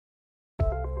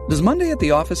Does Monday at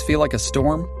the office feel like a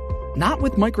storm? Not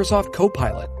with Microsoft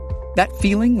Copilot. That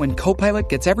feeling when Copilot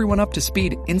gets everyone up to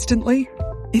speed instantly?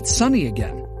 It's sunny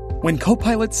again. When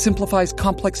Copilot simplifies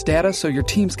complex data so your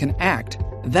teams can act,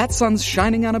 that sun's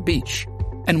shining on a beach.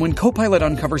 And when Copilot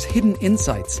uncovers hidden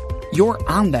insights, you're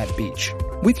on that beach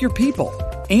with your people,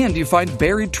 and you find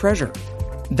buried treasure.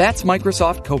 That's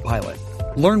Microsoft Copilot.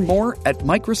 Learn more at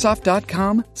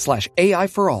Microsoft.com/AI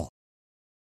for all.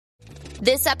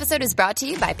 This episode is brought to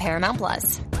you by Paramount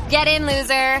Plus. Get in,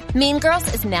 loser! Mean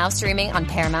Girls is now streaming on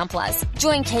Paramount Plus.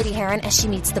 Join Katie Heron as she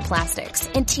meets the plastics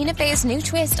in Tina Fey's new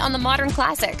twist on the modern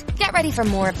classic. Get ready for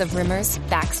more of the rumors,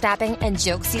 backstabbing, and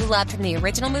jokes you loved from the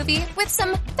original movie with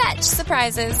some fetch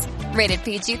surprises. Rated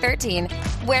PG-13.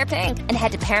 Wear pink and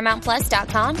head to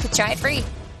ParamountPlus.com to try it free.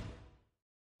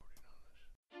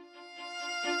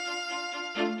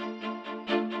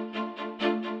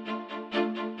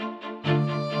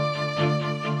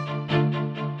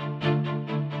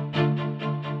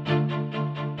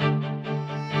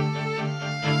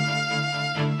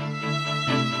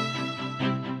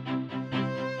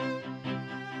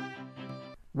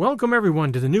 Welcome,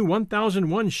 everyone, to the new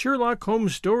 1001 Sherlock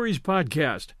Holmes Stories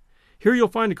podcast. Here you'll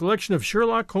find a collection of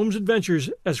Sherlock Holmes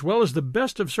adventures, as well as the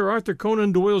best of Sir Arthur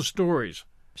Conan Doyle's stories.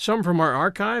 Some from our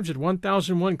archives at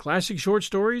 1001 Classic Short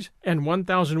Stories and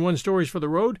 1001 Stories for the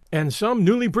Road, and some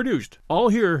newly produced, all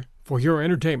here for your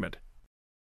entertainment.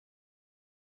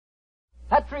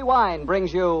 Petri Wine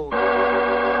brings you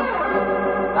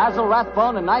Basil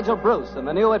Rathbone and Nigel Bruce in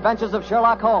the new adventures of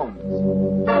Sherlock Holmes.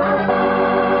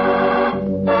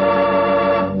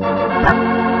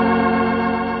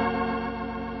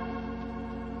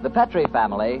 The Petri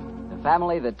family, the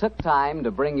family that took time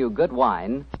to bring you good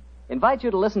wine, invite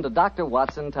you to listen to Dr.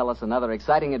 Watson tell us another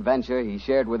exciting adventure he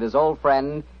shared with his old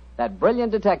friend, that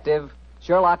brilliant detective,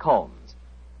 Sherlock Holmes.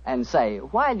 And say,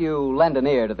 while you lend an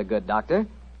ear to the good doctor,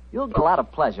 you'll get a lot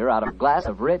of pleasure out of a glass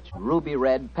of rich,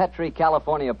 ruby-red Petri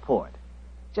California port.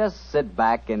 Just sit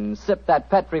back and sip that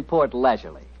Petri port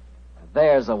leisurely.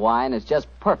 There's a wine that's just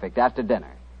perfect after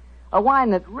dinner. A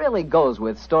wine that really goes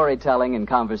with storytelling and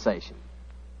conversation.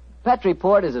 Petri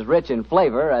Port is as rich in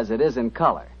flavor as it is in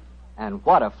color. And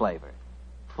what a flavor.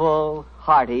 Full,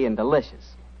 hearty, and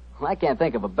delicious. Well, I can't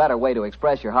think of a better way to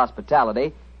express your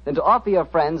hospitality than to offer your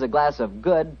friends a glass of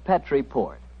good Petri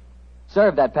Port.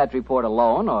 Serve that Petri Port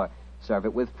alone, or serve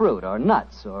it with fruit or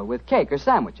nuts, or with cake or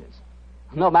sandwiches.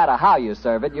 No matter how you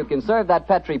serve it, you can serve that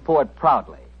Petri Port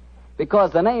proudly. Because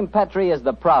the name Petri is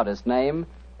the proudest name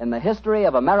in the history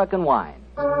of American wine.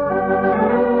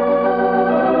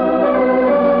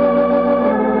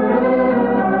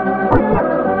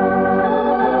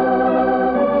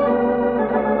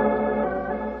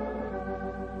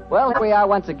 Well, here we are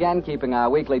once again, keeping our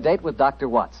weekly date with Dr.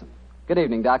 Watson. Good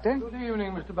evening, Doctor. Good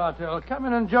evening, Mr. Bartell. Come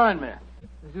in and join me.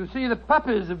 As you see, the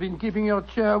puppies have been keeping your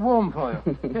chair warm for you.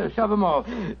 Here, shove them off.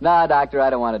 No, Doctor, I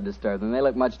don't want to disturb them. They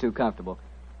look much too comfortable.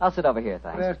 I'll sit over here,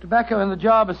 thanks. There's tobacco in the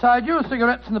jar beside you,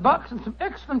 cigarettes in the box, and some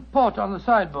excellent port on the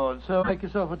sideboard, so make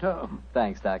yourself at home.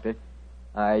 Thanks, Doctor.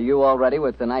 Are you all ready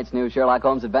with tonight's new Sherlock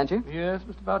Holmes adventure? Yes,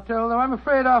 Mr. Bartell, though I'm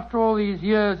afraid after all these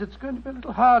years, it's going to be a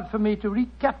little hard for me to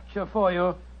recapture for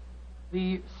you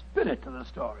the spirit of the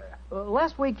story.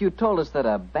 Last week you told us that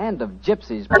a band of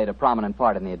gypsies played a prominent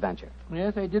part in the adventure.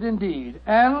 Yes, they did indeed.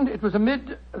 And it was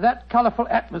amid that colorful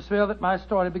atmosphere that my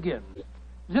story begins. It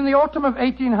was in the autumn of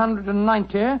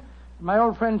 1890. My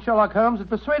old friend Sherlock Holmes had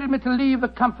persuaded me to leave the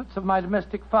comforts of my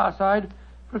domestic fireside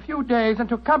for a few days and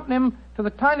to accompany him to the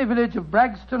tiny village of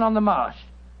Bragston-on-the-Marsh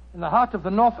in the heart of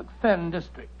the Norfolk Fen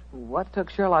district. What took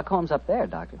Sherlock Holmes up there,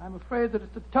 Doctor? I'm afraid that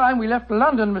at the time we left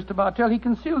London, Mr. Bartell, he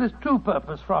concealed his true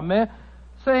purpose from me,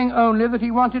 saying only that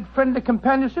he wanted friendly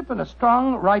companionship and a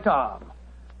strong right arm.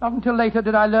 Not until later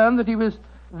did I learn that he was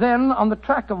then on the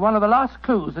track of one of the last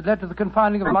clues that led to the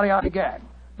confining of the Moriarty gang.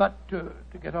 But to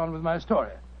get on with my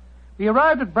story. We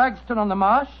arrived at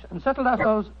Bragston-on-the-Marsh and settled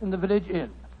ourselves in the village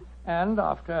inn. And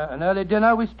after an early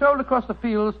dinner, we strolled across the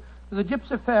fields to the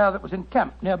gypsy fair that was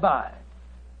encamped nearby.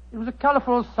 It was a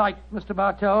colourful sight, Mr.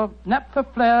 Bartell. Naphtha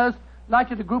flares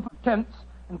lighted a group of tents,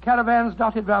 and caravans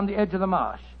dotted round the edge of the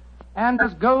marsh. And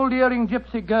as gold-earring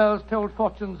gypsy girls told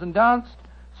fortunes and danced,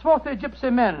 swarthy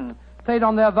gypsy men played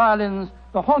on their violins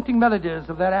the haunting melodies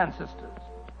of their ancestors.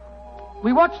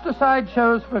 We watched the side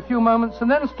shows for a few moments and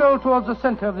then strolled towards the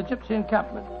center of the gypsy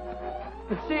encampment.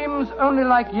 It seems only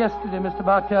like yesterday, Mr.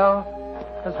 Bartell,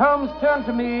 as Holmes turned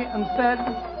to me and said...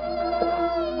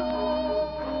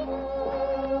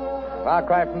 Far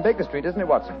cry from Baker Street, isn't it,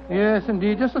 Watson? Yes,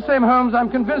 indeed. Just the same, Holmes, I'm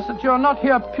convinced that you're not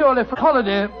here purely for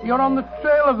holiday. You're on the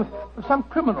trail of some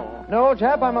criminal. No,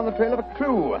 chap, I'm on the trail of a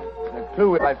clue. A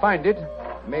clue, if I find it,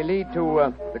 may lead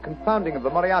to the confounding of the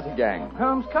Moriarty gang.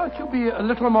 Holmes, can't you be a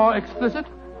little more explicit?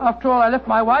 After all, I left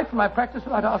my wife and my practice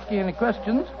without asking any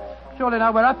questions. Surely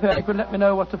now we're up here, you could let me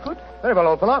know what's afoot. Very well,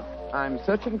 old fellow. I'm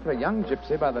searching for a young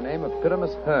gypsy by the name of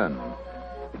Pyramus Hearn.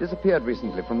 He disappeared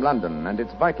recently from London, and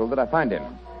it's vital that I find him.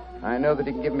 I know that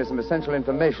he can give me some essential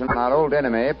information on our old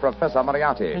enemy, Professor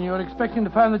Moriarty. And you're expecting to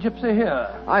find the gypsy here?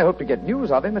 I hope to get news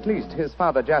of him, at least. His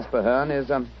father, Jasper Hearn, is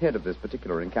head of this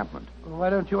particular encampment. Well, why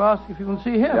don't you ask if you can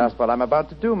see him? Just what I'm about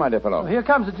to do, my dear fellow. Well, here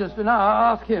comes the gypsy. Now,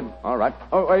 I'll ask him. All right.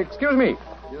 Oh, excuse me.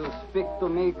 You speak to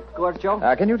me, Gorgio?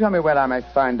 Can you tell me where I may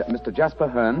find Mr. Jasper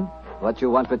Hearn? What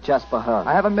you want with Jasper Hearn?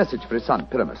 I have a message for his son,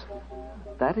 Pyramus.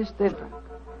 That is different.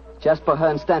 Jasper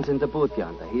Hearn stands in the booth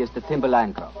yonder. He is the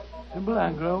Timberlandro.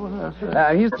 Timberlandro? Well,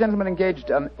 sir. He's a gentleman engaged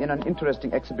in an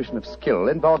interesting exhibition of skill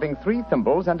involving 3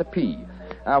 thimbles and a pea.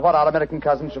 What our American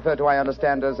cousins refer to, I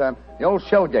understand, as the old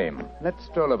shell game. Let's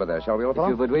stroll over there, shall we, old fellow?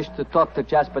 If you would wish to talk to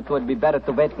Jasper, it would be better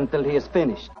to wait until he is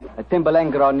finished. A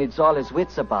Timberlandro needs all his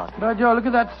wits about him. By Joe, look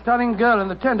at that stunning girl in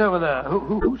the tent over there.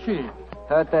 Who's she?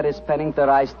 Her that is penning the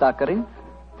rice tuckering.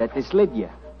 That is Lydia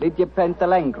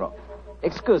Pentalangro.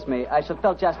 Excuse me, I shall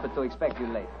tell Jasper to expect you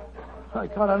late. I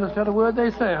can't understand a word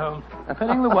they say, Holmes.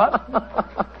 Penning the what?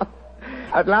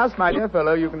 At last, my dear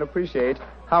fellow, you can appreciate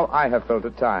how I have felt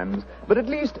at times. But at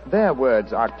least their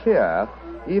words are clear,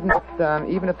 even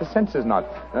if the sense is not,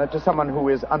 to someone who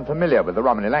is unfamiliar with the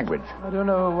Romany language. I don't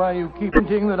know why you keep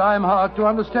hinting that I'm hard to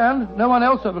understand. No one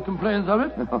else ever complains of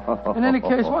it. In any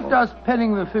case, what does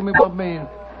penning the thingamabob mean?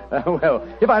 Well,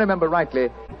 if I remember rightly,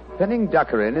 penning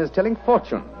duckerin is telling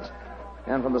fortunes.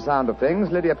 And from the sound of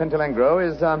things, Lydia Pentalangro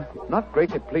is not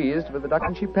greatly pleased with the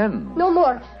ducking she pens. No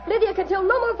more. Lydia can tell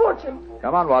no more fortune.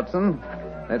 Come on, Watson.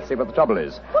 Let's see what the trouble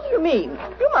is. What do you mean?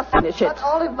 You must finish it. But,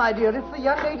 Olive, my dear, if the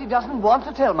young lady doesn't want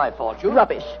to tell my fortune...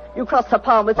 Rubbish. You crossed her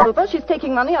palm with silver. She's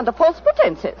taking money under false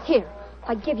pretenses. Here,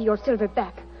 I give you your silver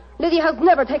back. Lydia has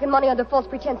never taken money under false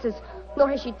pretenses, nor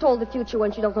has she told the future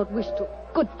when she does not wish to.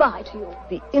 Goodbye to you.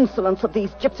 The insolence of these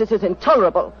gypsies is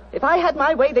intolerable. If I had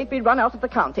my way, they'd be run out of the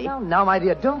county. Now, my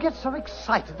dear, don't get so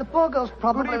excited. The poor girl's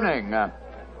probably... Good evening.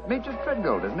 Major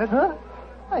Treadgold, isn't it? Huh?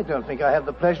 I don't think I have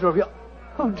the pleasure of your...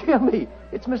 Oh, dear me.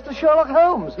 It's Mr. Sherlock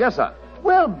Holmes. Yes, sir.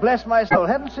 Well, bless my soul.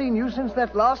 Haven't seen you since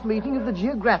that last meeting of the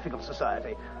Geographical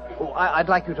Society. Oh, I'd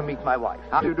like you to meet my wife.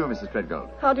 How do you do, Mrs. Treadgold?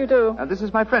 How do you do? This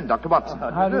is my friend, Dr. Watson.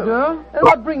 How do you do? And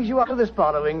what brings you up to this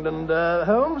part of England,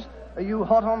 Holmes? Are you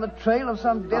hot on the trail of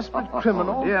some desperate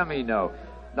criminal? Oh, dear me, no.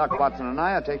 Dr. Watson and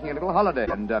I are taking a little holiday,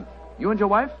 and you and your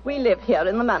wife? We live here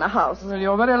in the manor house. Well,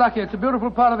 you're very lucky. It's a beautiful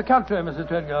part of the country, Mrs.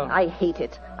 Treadgold. I hate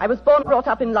it. I was born and brought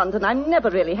up in London. I'm never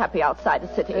really happy outside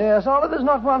a city. Yes, Oliver's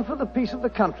not one for the peace of the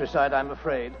countryside, I'm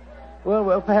afraid.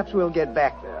 Well, perhaps we'll get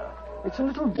back there. It's a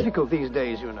little difficult these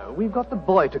days, you know. We've got the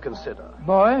boy to consider.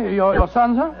 Boy? Your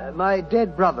son, sir? My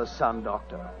dead brother's son,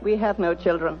 Doctor. We have no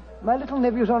children. My little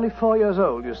nephew's only 4 years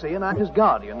old, you see, and I'm his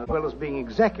guardian as well as being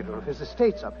executor of his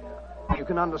estates up here. You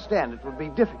can understand it would be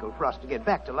difficult for us to get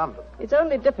back to London. It's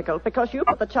only difficult because you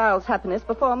put the child's happiness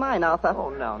before mine, Arthur. Oh,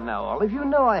 now, Olive, you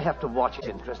know I have to watch his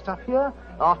interests up here.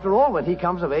 After all, when he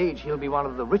comes of age, he'll be one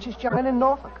of the richest young men in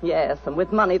Norfolk. Yes, and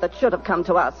with money that should have come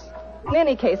to us. In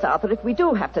any case, Arthur, if we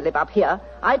do have to live up here,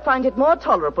 I'd find it more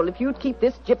tolerable if you'd keep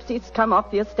this gypsy scum off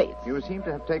the estates. You seem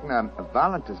to have taken a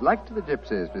violent dislike to the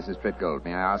gypsies, Mrs. Treadgold.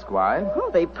 May I ask why?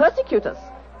 Oh, they persecute us.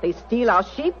 They steal our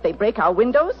sheep, they break our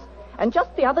windows, and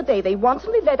just the other day they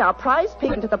wantonly led our prize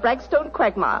pig into the Bragstone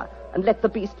quagmire and let the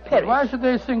beast perish. Why should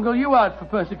they single you out for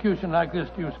persecution like this,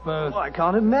 do you suppose? Well, I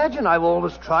can't imagine. I've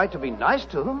always tried to be nice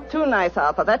to them. Too nice,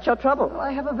 Arthur. That's your trouble. Well,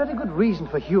 I have a very good reason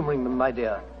for humoring them, my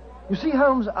dear. You see,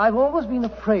 Holmes, I've always been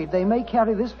afraid they may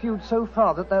carry this feud so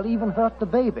far that they'll even hurt the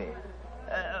baby.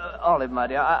 Olive, my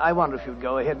dear, I wonder if you'd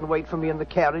go ahead and wait for me in the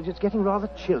carriage. It's getting rather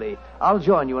chilly. I'll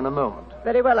join you in a moment.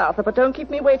 Very well, Arthur, but don't keep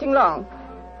me waiting long.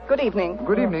 Good evening.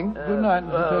 Good evening. Good night,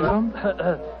 Mr.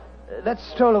 Treadgold. Let's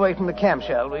stroll away from the camp,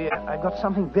 shall we? I've got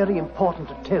something very important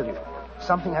to tell you.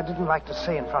 Something I didn't like to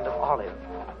say in front of Olive.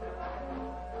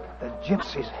 The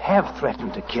gypsies have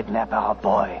threatened to kidnap our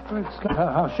boy.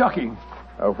 How shocking.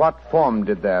 What form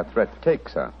did their threat take,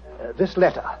 sir? This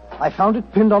letter. I found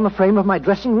it pinned on the frame of my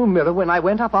dressing room mirror when I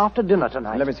went up after dinner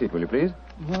tonight. Let me see it, will you, please?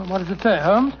 Well, what does it say,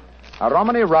 Holmes? A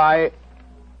Romany Rye...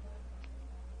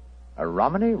 A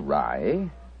Romany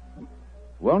Rye?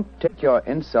 Won't take your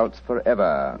insults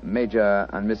forever, Major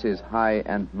and Mrs. High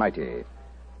and Mighty.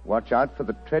 Watch out for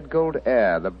the Treadgold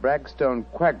heir. The Bragstone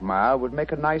quagmire would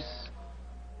make a nice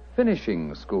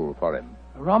finishing school for him.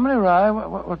 Romany Rye?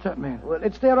 What's that mean? Well,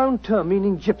 it's their own term,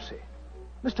 meaning gypsy.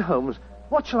 Mr. Holmes,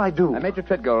 what shall I do? Major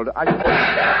Treadgold, I...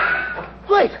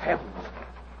 Great heavens!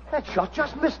 That shot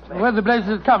just missed me. Where the blazes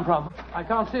have come from? I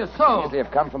can't see a soul. Easily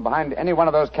have come from behind any one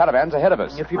of those caravans ahead of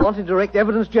us. If you wanted direct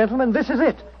evidence, gentlemen, this is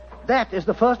it. That is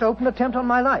the first open attempt on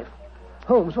my life.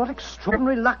 Holmes, what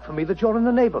extraordinary luck for me that you're in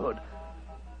the neighborhood.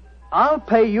 I'll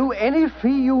pay you any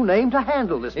fee you name to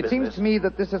handle this business. It seems to me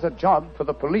that this is a job for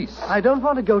the police. I don't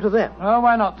want to go to them. Oh,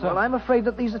 why not, sir? Well, I'm afraid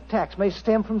that these attacks may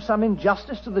stem from some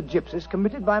injustice to the gypsies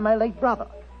committed by my late brother.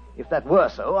 If that were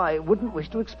so, I wouldn't wish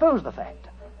to expose the fact.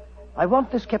 I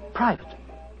want this kept private.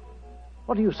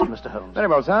 What do you say, Mr. Holmes? Very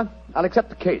well, sir. I'll accept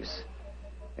the case.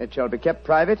 It shall be kept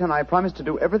private, and I promise to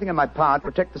do everything in my power to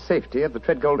protect the safety of the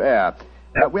Treadgold heir.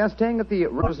 We are staying at the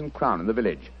Rose and Crown in the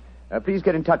village. Please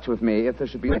get in touch with me if there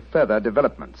should be any further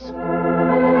developments. The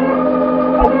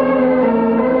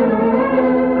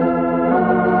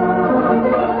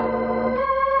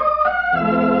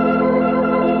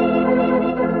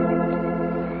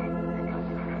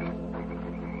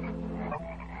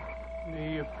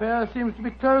affair seems to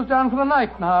be closed down for the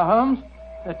night now, Holmes.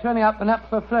 They're turning out the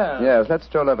naphtha flares. Yes, let's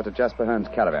stroll over to Jasper Hearn's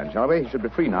caravan, shall we? He should be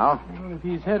free now. Well, if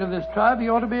he's head of this tribe, he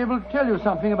ought to be able to tell you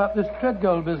something about this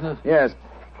Treadgold business. Yes.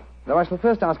 Though I shall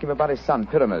first ask him about his son,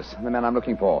 Pyramus, the man I'm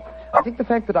looking for. I think the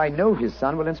fact that I know his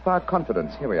son will inspire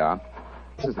confidence. Here we are.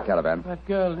 This is the caravan. That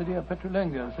girl, Lydia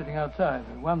Petrulengo, sitting outside,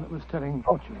 the one that was telling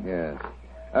fortune. Yes.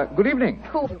 Good evening.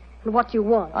 Who and what you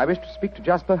want? I wish to speak to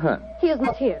Jasper Hearn. He is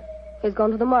not here. He's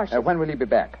gone to the marshes. When will he be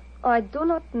back? I do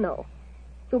not know.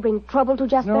 You bring trouble to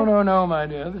Jasper? No, my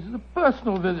dear. This is a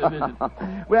personal visit.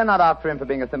 We're not after him for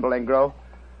being a thimble engro,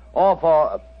 or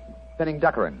for penning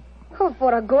duckerin. Oh,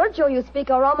 for a Gorgio, you speak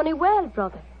a Romany well,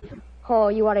 brother. Oh,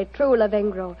 you are a true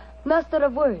Lavengro, master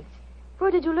of words.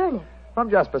 Where did you learn it? From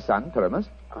Jasper's son, Pyramus.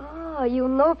 Ah, you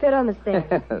know Pyramus then.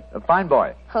 A fine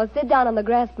boy. Oh, sit down on the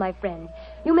grass, my friend.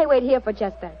 You may wait here for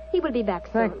Jasper. He will be back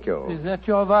soon. Thank you. Is that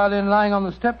your violin lying on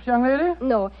the steps, young lady?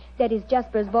 No, that is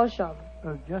Jasper's Bolshom.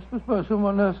 Jasper's bosom,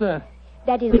 what on earth's that?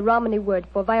 That is the Romany word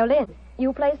for violin.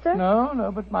 You play, sir?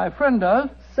 No, but my friend does.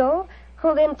 So?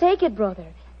 Oh, then take it, brother.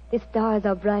 The stars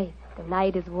are bright. The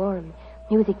night is warm.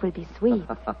 Music will be sweet.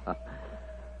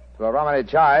 To a Romany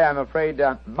chai, I'm afraid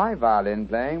my violin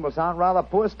playing will sound rather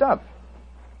poor stuff.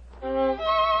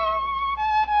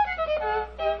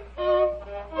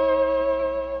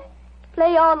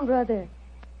 Play on, brother.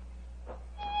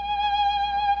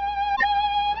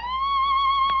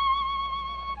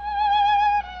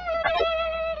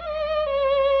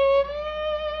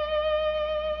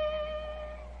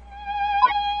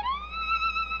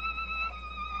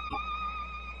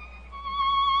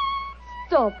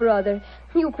 Stop, brother.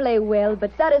 You play well,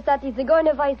 but Sarasate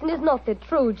Zigeunerweisen is not the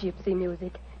true gypsy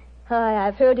music.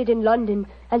 I've heard it in London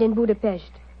and in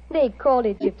Budapest. They call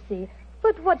it gypsy.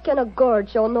 But what can a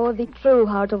Gorgio know of the true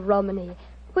heart of Romany?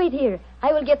 Wait here.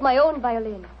 I will get my own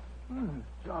violin.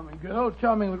 Charming girl,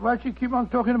 charming. But why do you keep on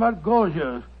talking about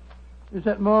Gorgios? Is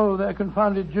that more of their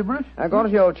confounded gibberish?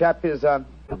 Gorgio, old chap, is a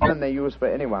term they use for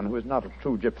anyone who is not a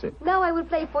true gypsy. Now I will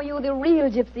play for you the real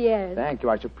gypsy airs. Thank you.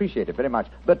 I should appreciate it very much.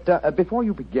 But before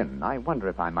you begin, I wonder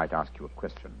if I might ask you a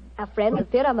question. A friend of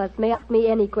Pyramus may ask me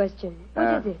any question.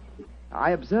 What is it?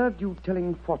 I observed you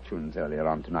telling fortunes earlier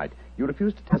on tonight. You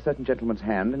refused to take a certain gentleman's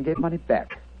hand and gave money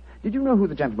back. Did you know who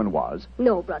the gentleman was?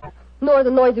 No, brother. Nor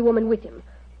the noisy woman with him.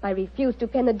 I refused to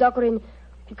pen the duckerin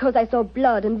because I saw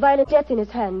blood and violent death in his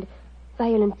hand.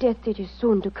 Violent death it is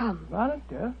soon to come. Violent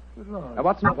death? Good Lord.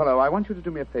 Watson, fellow, I want you to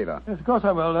do me a favor. Yes, of course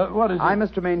I will. What is it? I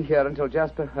must remain here until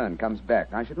Jasper Hearn comes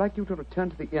back. I should like you to return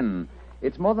to the inn.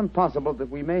 It's more than possible that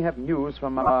we may have news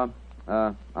from our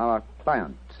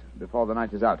client before the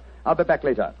night is out. I'll be back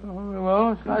later. Oh,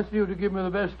 well, it's nice of you to give me the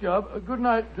best job. Good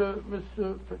night, Miss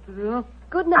Petrulengo.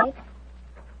 Good night.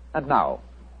 And now,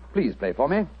 please play for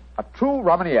me a true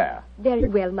Romany air. Very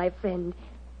well, my friend.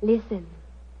 Listen.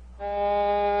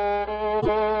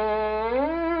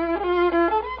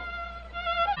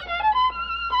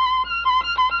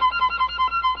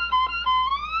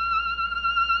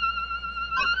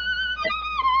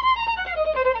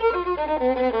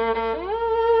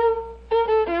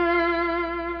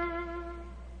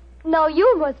 Now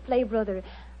you must play, brother.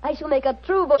 I shall make a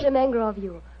true Boshemangro of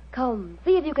you. Come,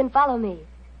 see if you can follow me.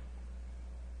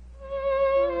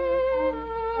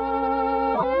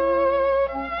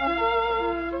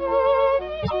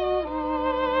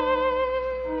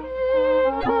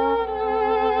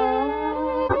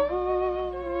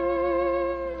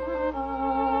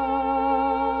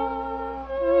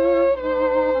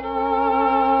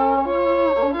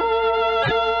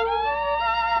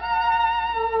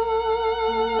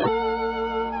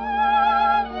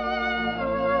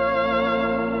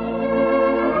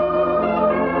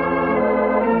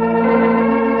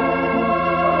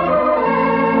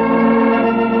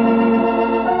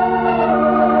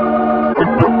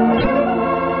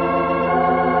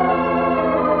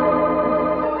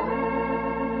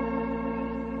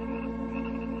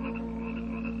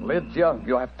 monsieur,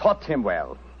 you have taught him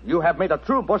well. You have made a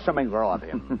true bushminger of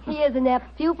him. He is an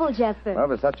apt pupil, Jasper. Well,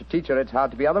 with such a teacher, it's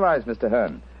hard to be otherwise, Mr.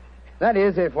 Hearn. That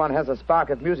is, if one has a spark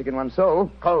of music in one's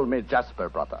soul. Call me Jasper,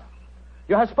 brother.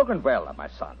 You have spoken well of my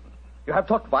son. You have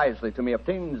talked wisely to me of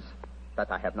things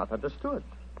that I have not understood.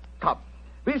 Come,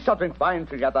 we shall drink wine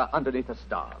together underneath the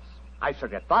stars. I shall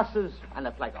get glasses and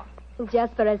a flagon.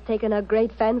 Jasper has taken a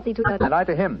great fancy to that. And I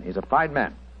to him. He's a fine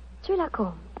man. Sherlock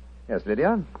Holmes, Yes,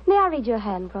 Lydia? may I read your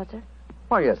hand, brother?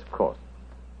 Why, yes, of course.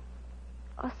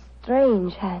 A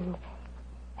strange hand,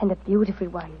 and a beautiful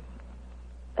one.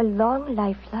 A long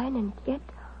lifeline, and yet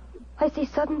I see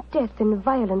sudden death and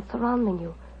violence surrounding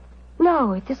you.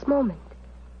 Now, at this moment.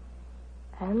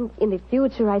 And in the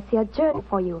future, I see a journey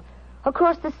for you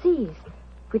across the seas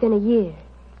within a year.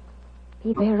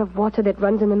 Beware of water that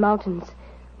runs in the mountains.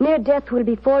 Near death will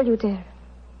befall you there.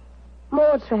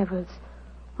 More travels,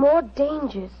 more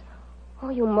dangers. Oh,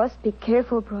 you must be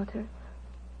careful, brother.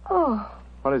 Oh,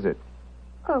 What is it?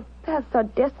 our paths are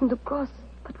destined to cross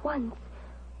but once.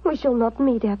 We shall not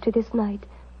meet after this night.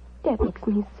 That makes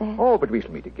me sad. Oh, but we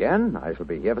shall meet again. I shall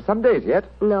be here for some days yet.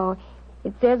 No,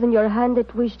 it says in your hand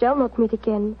that we shall not meet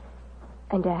again.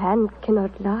 And a hand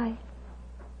cannot lie.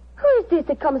 Who is this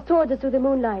that comes toward us through the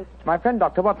moonlight? It's my friend,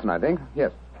 Dr. Watson, I think.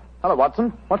 Yes. Hello,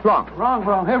 Watson. What's wrong?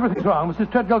 Wrong. Everything's wrong.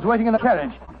 Mrs. Treadgold's waiting in the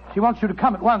carriage. She wants you to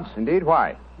come at once. Indeed,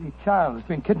 why? The child has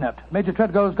been kidnapped. Major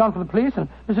Treadgold has gone for the police, and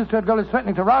Mrs. Treadgold is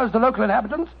threatening to rouse the local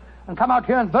inhabitants and come out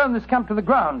here and burn this camp to the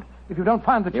ground if you don't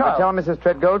find the You child. tell Mrs.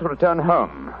 Treadgold to return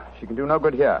home. She can do no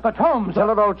good here. But Holmes... Tell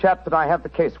her, old chap, that I have the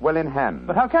case well in hand.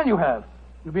 But how can you have?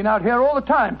 You've been out here all the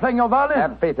time playing your violin.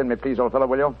 Have faith in me, please, old fellow,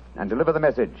 will you? And deliver the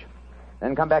message.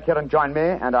 Then come back here and join me,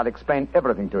 and I'll explain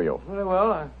everything to you. Very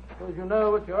well. I suppose you know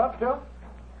what you're up to.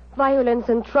 Violence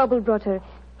and trouble, brother.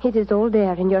 It is all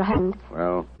there in your hand.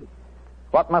 Well,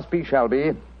 what must be shall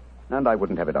be, and I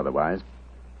wouldn't have it otherwise.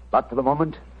 But for the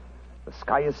moment, the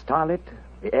sky is starlit,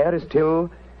 the air is still,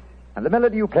 and the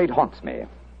melody you played haunts me.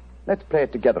 Let's play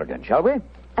it together again, shall we?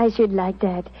 I should like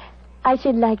that. I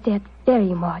should like that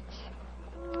very much.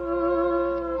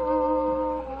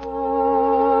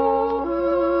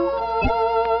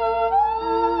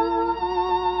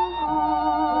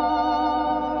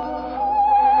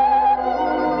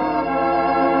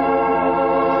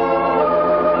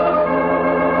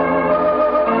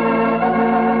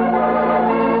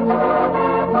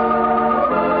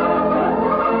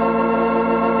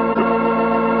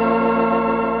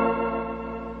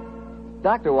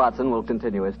 Dr. Watson will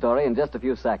continue his story in just a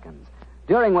few seconds,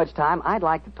 during which time I'd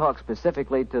like to talk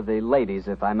specifically to the ladies,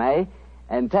 if I may,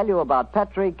 and tell you about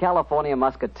Petri California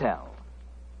Muscatel.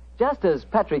 Just as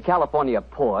Petri California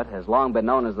Port has long been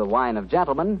known as the wine of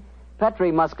gentlemen,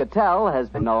 Petri Muscatel has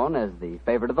been known as the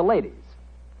favorite of the ladies.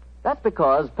 That's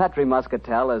because Petri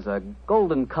Muscatel is a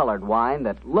golden-colored wine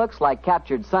that looks like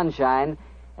captured sunshine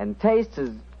and tastes as...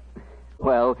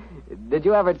 Well, did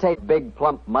you ever taste big,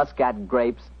 plump muscat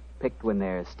grapes picked when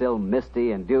they're still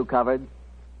misty and dew-covered?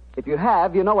 If you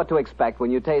have, you know what to expect when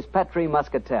you taste Petri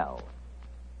Muscatel.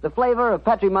 The flavor of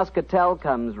Petri Muscatel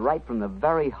comes right from the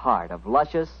very heart of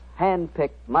luscious,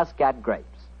 hand-picked muscat grapes.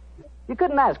 You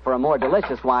couldn't ask for a more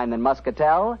delicious wine than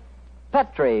Muscatel.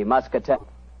 Petri Muscatel.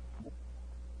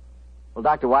 Well,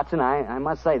 Dr. Watson, I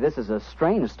must say this is a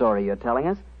strange story you're telling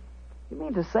us. You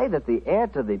mean to say that the heir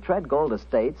to the Treadgold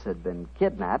estates had been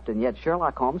kidnapped, and yet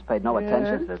Sherlock Holmes paid no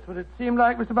attention? Yes, that's what it seemed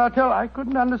like, Mr. Bartell. I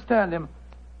couldn't understand him.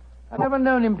 I'd never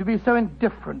known him to be so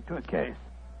indifferent to a case.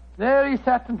 There he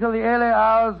sat until the early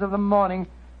hours of the morning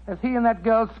as he and that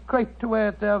girl scraped away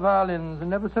at their violins and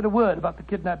never said a word about the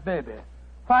kidnapped baby.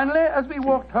 Finally, as we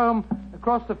walked home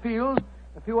across the fields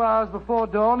a few hours before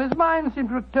dawn, his mind seemed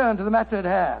to return to the matter at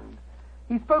hand.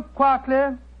 He spoke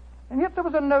quietly, and yet there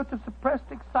was a note of suppressed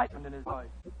excitement in his voice.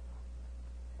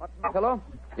 What's the fellow?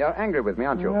 You're angry with me,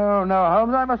 aren't you? No,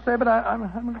 Holmes, I must say, but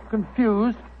I'm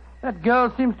confused. That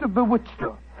girl seems to have bewitched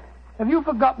you. Have you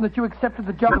forgotten that you accepted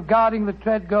the job of guarding the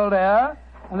Treadgold heir,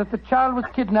 and that the child was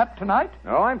kidnapped tonight?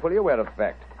 No, I'm fully aware of the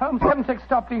fact. Holmes, heaven's sake,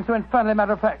 stop being so infernally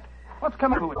matter-of-fact. What's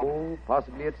come over it? Oh,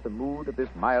 possibly it's the mood of this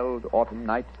mild autumn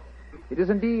night. It is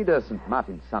indeed a St.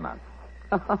 Martin's summer.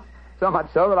 So much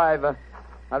so that I've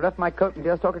left my coat and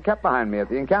deerstalker cap behind me at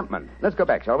the encampment. Let's go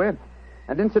back, shall we?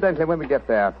 And incidentally, when we get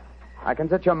there, I can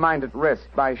set your mind at rest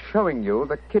by showing you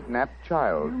the kidnapped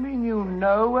child. You mean you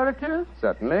know where it is?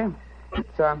 Certainly.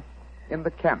 It's, in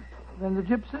the camp. Then the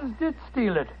gypsies did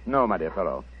steal it. No, my dear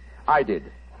fellow. I did.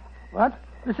 What?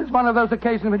 This is one of those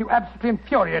occasions when you absolutely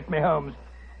infuriate me, Holmes.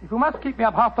 If you must keep me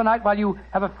up half the night while you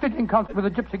have a fitting concert with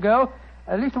a gypsy girl,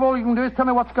 least of all you can do is tell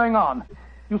me what's going on.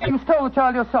 You see, you stole the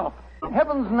child yourself. In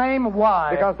heaven's name,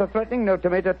 why? Because the threatening note to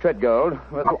Major Treadgold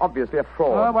was obviously a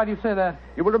fraud. Oh, why do you say that?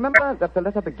 You will remember that the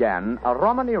letter began, "A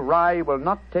Romany Rye will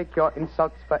not take your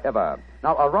insults forever."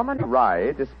 Now, a Romany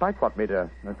Rye, despite what Major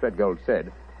Treadgold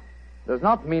said, does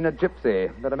not mean a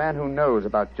gypsy, but a man who knows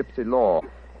about gypsy law.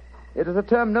 It is a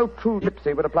term no true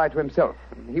gypsy would apply to himself.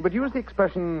 He would use the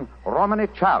expression Romany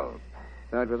child.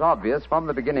 So it was obvious from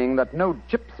the beginning that no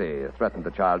gypsy threatened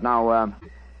the child. Now,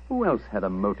 who else had a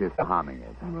motive for harming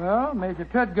it? Well, Major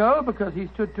Treadgold, because he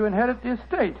stood to inherit the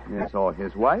estate. Yes, or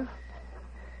his wife?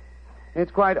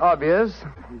 It's quite obvious.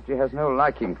 She has no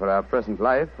liking for our present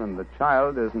life, and the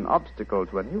child is an obstacle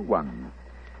to a new one.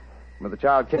 With the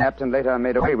child kidnapped and later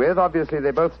made away with, obviously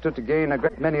they both stood to gain a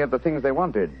great many of the things they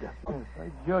wanted.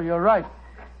 Yes, you're right.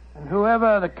 And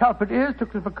whoever the culprit is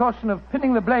took the precaution of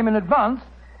pinning the blame in advance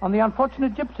on the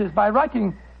unfortunate gypsies by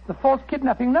writing the false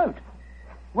kidnapping note.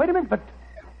 Wait a minute, but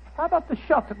how about the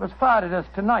shot that was fired at us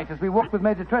tonight as we walked with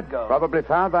Major Treadgold? Probably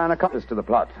fired by an accomplice to the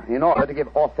plot, in order to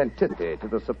give authenticity to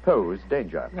the supposed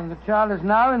danger. And the child is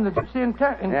now in the gypsy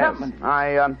encampment.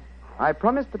 Yes, I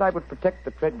promised that I would protect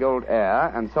the Treadgold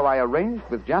heir, and so I arranged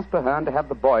with Jasper Hearn to have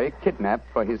the boy kidnapped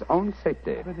for his own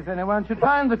safety. But if anyone should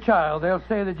find the child, they'll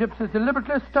say the gypsies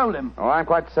deliberately stole him. Oh, I'm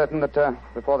quite certain that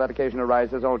before that occasion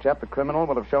arises, old chap, the criminal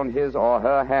will have shown his or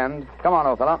her hand. Come on,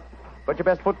 old fella. Put your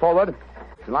best foot forward.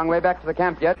 It's a long way back to the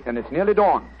camp yet, and it's nearly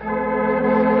dawn.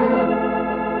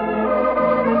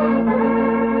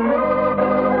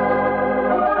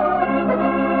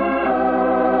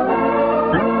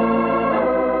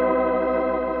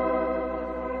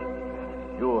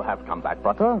 Come back,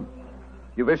 brother.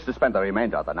 You wish to spend the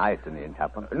remainder of the night in the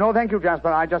encampment? No, thank you, Jasper.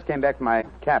 I just came back for my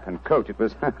cap and coat. It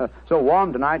was so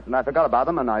warm tonight, and I forgot about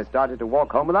them, and I started to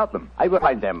walk home without them. I will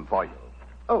find them for you.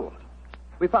 Oh,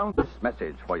 we found this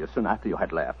message for you soon after you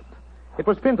had left. It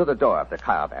was pinned to the door of the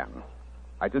caravan.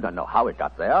 I do not know how it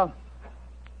got there.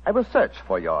 I will search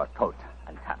for your coat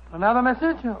and cap. Another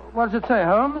message? What does it say,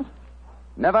 Holmes?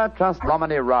 Never trust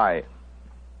Romany Rye.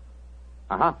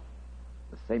 Uh-huh.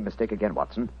 The same mistake again,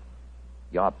 Watson.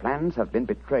 Your plans have been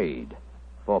betrayed.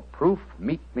 For proof,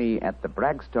 meet me at the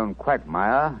Bragstone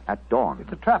quagmire at dawn.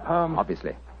 It's a trap, Holmes.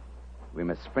 Obviously. We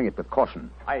must spring it with caution.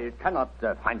 I cannot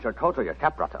find your coat or your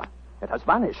cap, brother. It has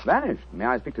vanished. Vanished? May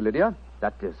I speak to Lydia?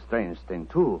 That is a strange thing,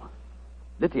 too.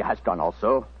 Lydia has gone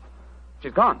also.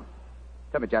 She's gone.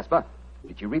 Tell me, Jasper,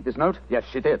 did she read this note? Yes,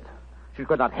 she did. She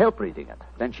could not help reading it.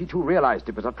 Then she, too, realized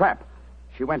it was a trap.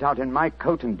 She went out in my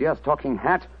coat and deerstalking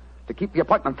hat to keep the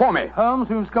appointment for me. Holmes,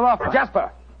 we must go after her.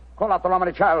 Jasper, call out the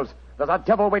Romany Childs. There's a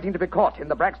devil waiting to be caught in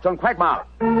the Bragstone quagmire.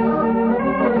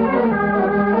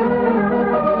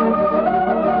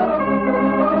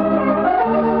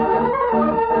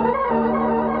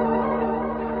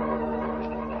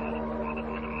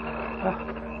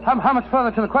 How much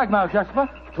further to the quagmire, Jasper?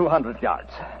 200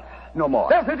 yards. No more.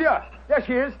 There's Lydia. There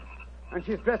she is. And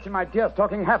she's dressed in my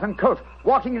deerstalking hat and coat,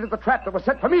 walking into the trap that was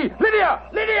set for me. Lydia!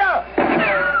 Lydia!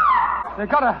 They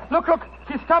got her. Look.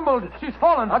 She stumbled. She's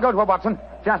fallen. I'll go to her, Watson.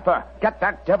 Jasper, get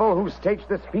that devil who staged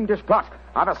this fiendish plot.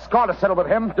 I've a score to settle with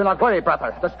him. Do not worry,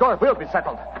 brother. The score will be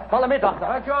settled. Follow me, doctor.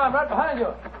 Right you are. I'm right behind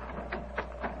you.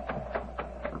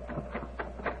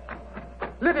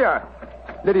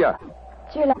 Lydia.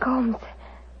 Sherlock Holmes,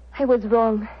 I was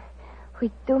wrong. We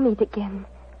do meet again.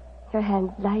 Your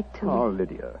hand lied to me. Oh,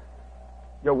 Lydia.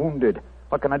 You're wounded.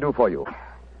 What can I do for you?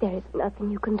 There is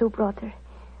nothing you can do, brother.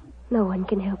 No one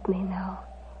can help me now.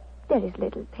 There is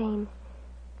little pain.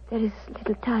 There is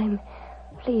little time.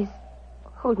 Please,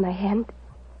 hold my hand.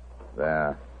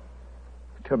 There.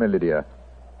 Tell me, Lydia,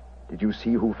 did you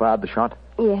see who fired the shot?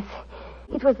 Yes.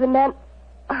 It was the man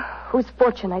whose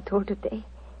fortune I told today.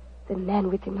 The man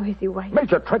with the noisy wife.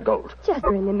 Major Treadgold.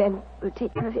 Jasper and the men will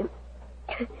take care of him.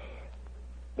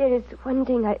 There is one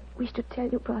thing I wish to tell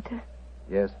you, brother.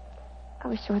 Yes?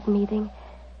 Our short meeting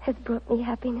has brought me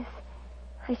happiness.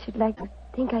 I should like to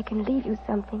think I can leave you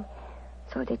something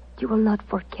so that you will not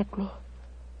forget me.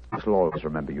 I shall always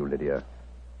remember you, Lydia.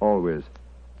 Always.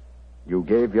 You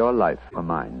gave your life for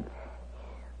mine.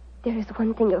 There is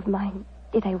one thing of mine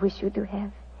that I wish you to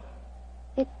have.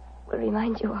 It will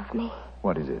remind you of me.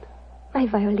 What is it? My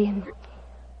violin.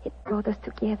 It brought us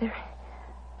together.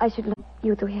 I should like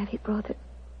you to have it, brother.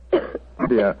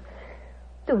 Lydia.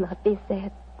 Do not be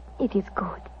sad. It is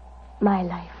good. My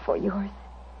life for yours.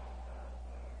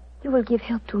 You will give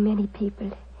help to many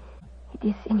people. It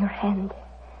is in your hand.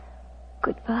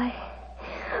 Goodbye.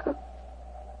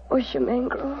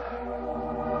 Oshimango.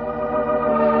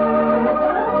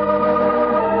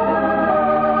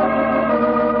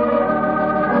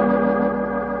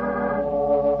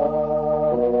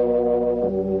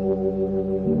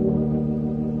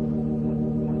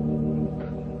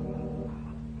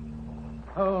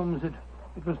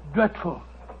 dreadful.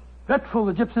 Dreadful.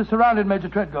 The gypsies surrounded Major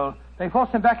Treadgold. They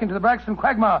forced him back into the Bragston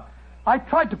quagmire. I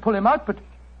tried to pull him out, but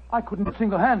I couldn't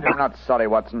single-handed. I'm not sorry,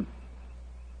 Watson.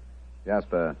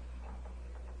 Jasper,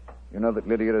 you know that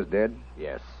Lydia is dead?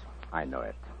 Yes, I know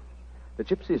it. The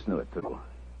gypsies knew it, too.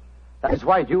 That is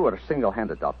why you were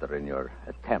single-handed, Doctor, in your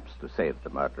attempts to save the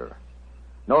murderer.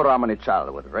 No Romany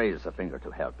child would raise a finger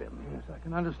to help him. Yes, I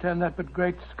can understand that, but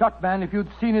great Scott, man, if you'd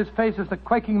seen his face as the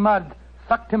quaking mud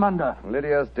sucked him under.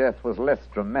 Lydia's death was less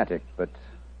dramatic, but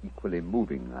equally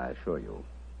moving, I assure you.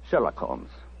 Sherlock Holmes,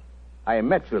 I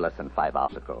met you less than 5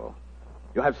 hours ago.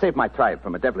 You have saved my tribe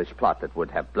from a devilish plot that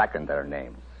would have blackened their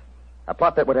names. A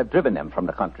plot that would have driven them from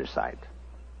the countryside.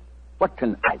 What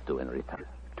can I do in return?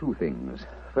 2 things.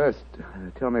 First,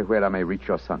 tell me where I may reach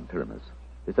your son, Pyramus.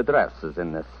 His address is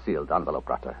in this sealed envelope,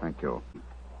 Doctor. Thank you.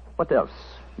 What else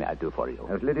may I do for you?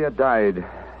 As Lydia died,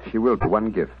 she willed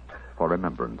one gift for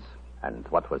remembrance. And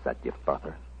what was that gift,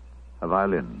 brother? A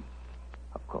violin.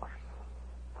 Of course.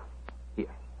 Here.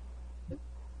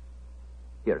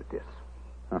 Here it is.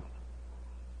 Huh.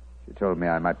 She told me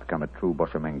I might become a true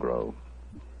Boshamengro.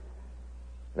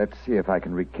 Let's see if I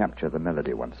can recapture the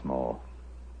melody once more.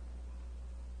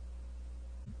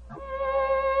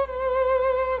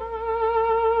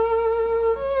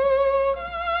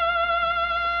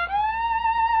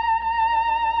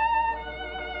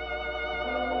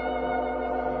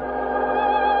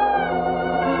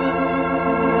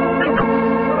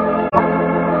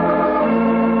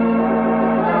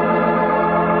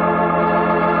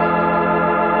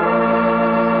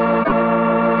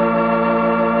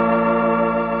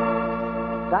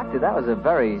 That was a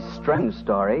very strange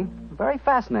story. A very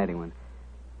fascinating one.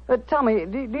 But tell me,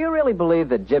 do you really believe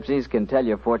that gypsies can tell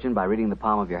your fortune by reading the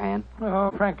palm of your hand? Oh,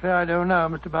 frankly, I don't know,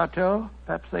 Mr. Bartell.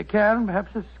 Perhaps they can.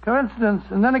 Perhaps it's coincidence.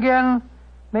 And then again,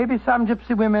 maybe some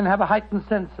gypsy women have a heightened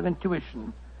sense of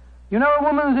intuition. You know, a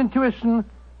woman's intuition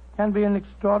can be an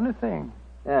extraordinary thing.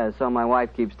 Yeah, so my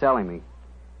wife keeps telling me.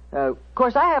 Of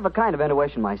course, I have a kind of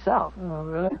intuition myself. Oh,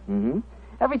 really? Mm-hmm.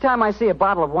 Every time I see a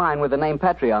bottle of wine with the name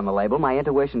Petri on the label, my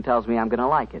intuition tells me I'm going to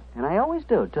like it. And I always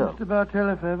do, too. Mr. Bartell,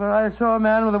 if ever I saw a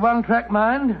man with a one-track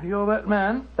mind, you're that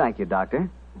man. Thank you, Doctor.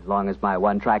 As long as my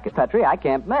one track is Petri, I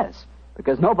can't miss.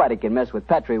 Because nobody can miss with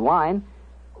Petri wine.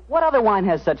 What other wine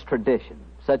has such tradition,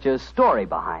 such a story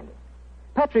behind it?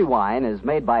 Petri wine is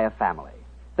made by a family,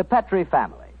 the Petri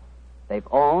family. They've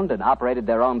owned and operated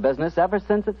their own business ever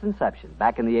since its inception,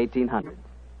 back in the 1800s.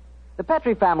 The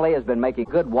Petri family has been making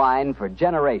good wine for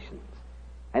generations,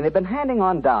 and they've been handing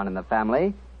on down in the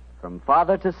family, from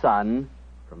father to son,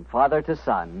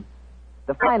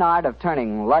 the fine art of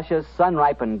turning luscious,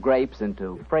 sun-ripened grapes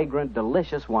into fragrant,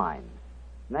 delicious wine.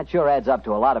 And that sure adds up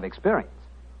to a lot of experience.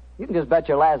 You can just bet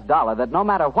your last dollar that no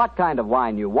matter what kind of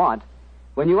wine you want,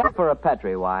 when you ask for a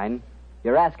Petri wine,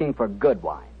 you're asking for good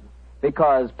wine,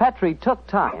 because Petri took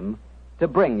time to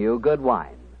bring you good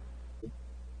wine.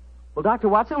 Well, Dr.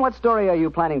 Watson, what story are you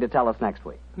planning to tell us next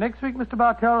week? Next week, Mr.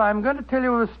 Bartell, I'm going to tell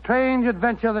you of a strange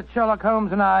adventure that Sherlock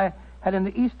Holmes and I had in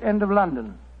the East End of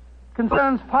London. It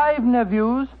concerns 5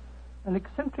 nephews, an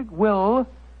eccentric will,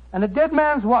 and a dead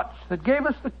man's watch that gave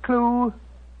us the clue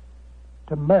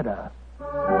to murder.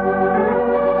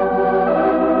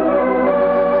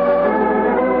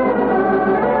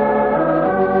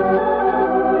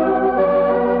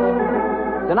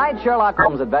 Tonight's Sherlock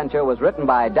Holmes adventure was written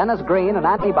by Dennis Green and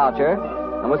Auntie Boucher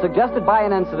and was suggested by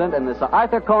an incident in the Sir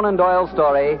Arthur Conan Doyle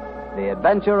story, The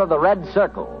Adventure of the Red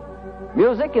Circle.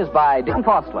 Music is by Dean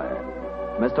Fostler.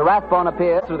 Mr. Rathbone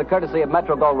appears through the courtesy of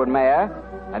Metro-Goldwyn-Mayer,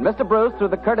 and Mr. Bruce through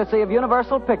the courtesy of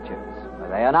Universal Pictures.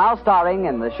 They are now starring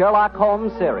in the Sherlock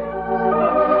Holmes series.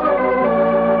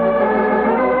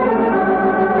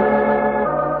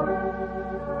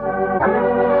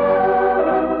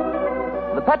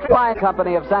 The Petri Wine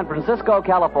Company of San Francisco,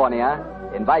 California,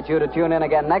 invite you to tune in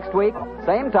again next week,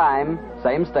 same time,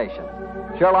 same station.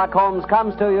 Sherlock Holmes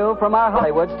comes to you from our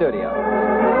Hollywood studio.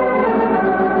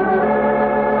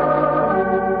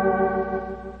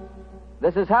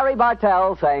 This is Harry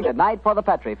Bartell saying goodnight for the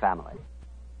Petri family.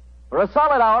 For a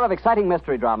solid hour of exciting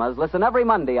mystery dramas, listen every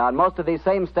Monday on most of these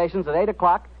same stations at 8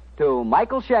 o'clock to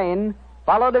Michael Shayne,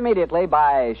 followed immediately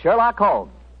by Sherlock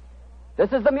Holmes.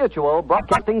 This is the Mutual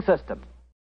Broadcasting System.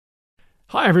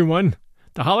 Hi, everyone.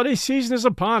 The holiday season is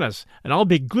upon us, and I'll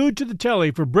be glued to the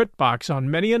telly for BritBox on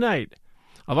many a night.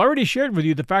 I've already shared with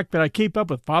you the fact that I keep up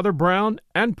with Father Brown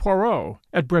and Poirot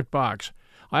at BritBox.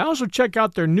 I also check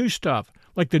out their new stuff,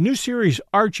 like the new series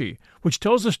Archie, which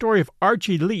tells the story of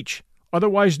Archie Leach,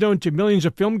 otherwise known to millions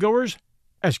of filmgoers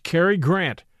as Cary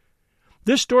Grant.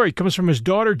 This story comes from his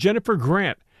daughter Jennifer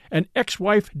Grant and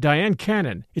ex-wife Diane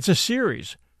Cannon. It's a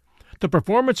series. The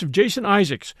performance of Jason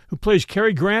Isaacs, who plays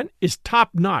Cary Grant, is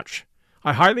top-notch.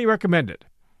 I highly recommend it.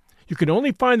 You can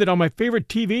only find it on my favorite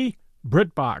TV,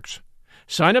 BritBox.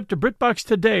 Sign up to BritBox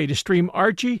today to stream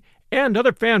Archie and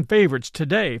other fan favorites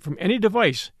today from any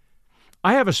device.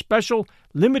 I have a special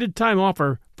limited-time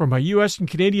offer for my U.S. and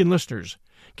Canadian listeners.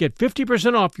 Get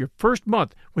 50% off your first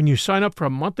month when you sign up for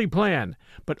a monthly plan,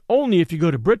 but only if you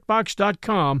go to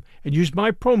BritBox.com and use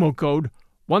my promo code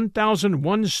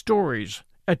 1001stories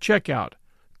at checkout.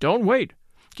 Don't wait.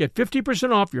 Get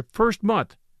 50% off your first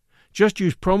month. Just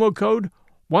use promo code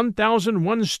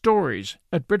 1001stories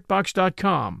at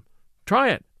BritBox.com. Try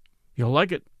it. You'll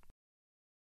like it.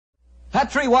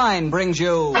 Petri Wine brings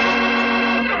you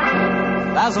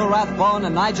Basil Rathbone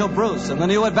and Nigel Bruce in the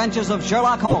new adventures of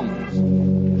Sherlock Holmes.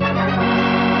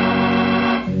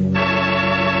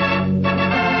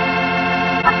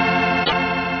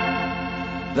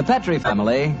 The Petri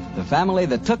family, the family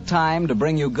that took time to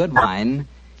bring you good wine,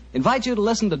 invite you to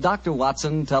listen to Dr.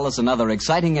 Watson tell us another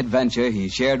exciting adventure he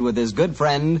shared with his good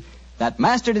friend, that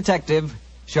master detective,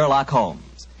 Sherlock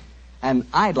Holmes. And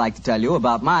I'd like to tell you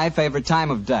about my favorite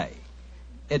time of day.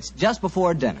 It's just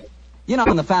before dinner. You know,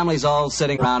 when the family's all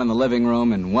sitting around in the living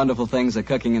room and wonderful things are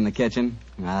cooking in the kitchen?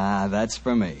 Ah, that's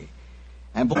for me.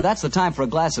 And boy, that's the time for a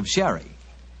glass of sherry.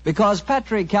 Because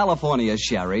Petri California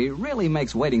sherry really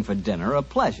makes waiting for dinner a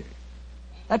pleasure.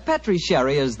 That Petri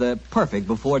sherry is the perfect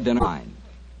before-dinner wine.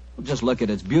 Just look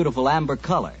at its beautiful amber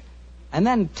color. And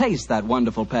then taste that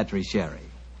wonderful Petri sherry.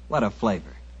 What a flavor.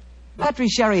 Petri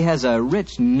sherry has a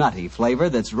rich, nutty flavor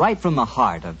that's right from the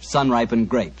heart of sun-ripened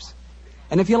grapes.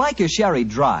 And if you like your sherry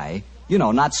dry, you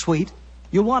know, not sweet,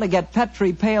 you'll want to get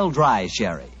Petri Pale Dry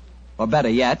Sherry. Or better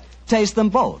yet, taste them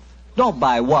both. Don't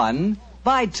buy one,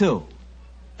 buy two.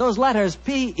 Those letters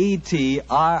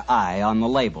P-E-T-R-I on the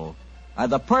label are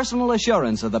the personal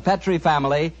assurance of the Petri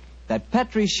family that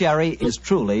Petri sherry is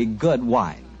truly good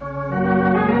wine.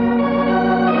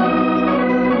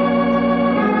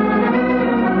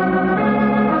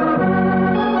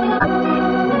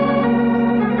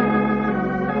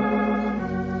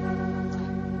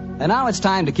 And now it's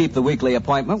time to keep the weekly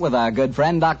appointment with our good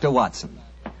friend, Dr. Watson.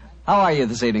 How are you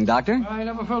this evening, Doctor? I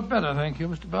never felt better, thank you,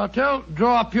 Mr. Bartell.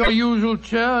 Draw up your usual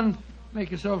chair and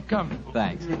make yourself comfortable.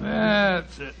 Thanks.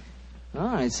 That's it. Oh,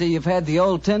 I see you've had the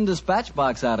old tin dispatch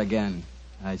box out again.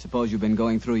 I suppose you've been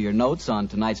going through your notes on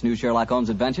tonight's new Sherlock Holmes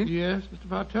adventure? Yes, Mr.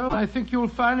 Bartell. I think you'll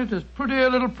find it as pretty a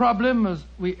little problem as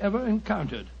we ever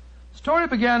encountered. The story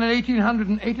began in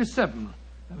 1887.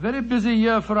 A very busy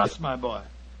year for us, my boy.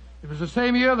 It was the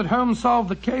same year that Holmes solved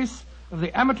the case of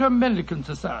the Amateur Mendicant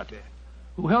Society,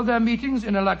 who held their meetings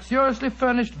in a luxuriously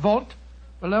furnished vault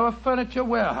below a furniture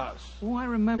warehouse. Oh, I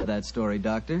remember that story,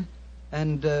 Doctor.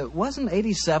 And wasn't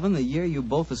 87 the year you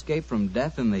both escaped from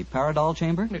death in the Paradol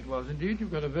chamber? It was indeed.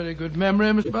 You've got a very good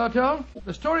memory, Mr. Bartell.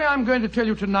 The story I'm going to tell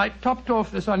you tonight topped off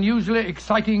this unusually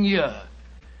exciting year.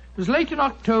 It was late in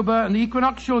October, and the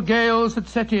equinoctial gales had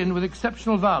set in with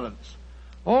exceptional violence.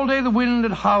 All day the wind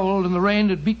had howled and the rain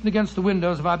had beaten against the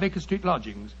windows of our Baker Street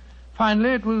lodgings. Finally,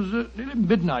 it was nearly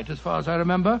midnight, as far as I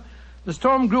remember. The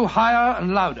storm grew higher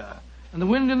and louder, and the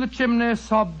wind in the chimney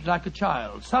sobbed like a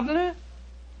child. Suddenly,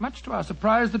 much to our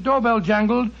surprise, the doorbell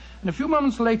jangled, and a few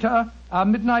moments later, our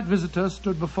midnight visitor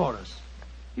stood before us.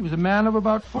 He was a man of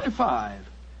about 45,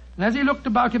 and as he looked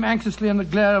about him anxiously in the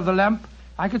glare of the lamp,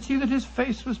 I could see that his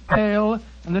face was pale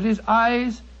and that his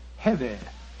eyes heavy,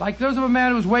 like those of a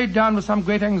man who was weighed down with some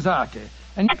great anxiety.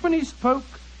 And yet when he spoke,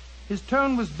 his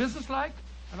tone was businesslike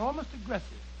and almost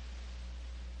aggressive.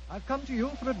 I've come to you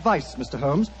for advice, Mr.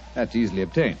 Holmes. That's easily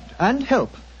obtained. And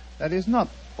help. That is not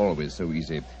always so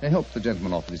easy. Help the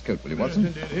gentleman off with his coat, will you, Watson?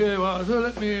 Yes, indeed. Here you are, sir.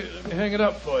 Let me hang it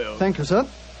up for you. Thank you, sir.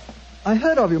 I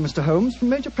heard of you, Mr. Holmes, from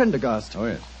Major Prendergast. Oh,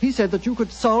 yes. He said that you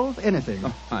could solve anything.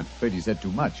 Oh, I'm afraid he said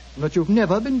too much. That you've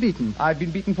never been beaten. I've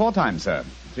been beaten 4 times, sir.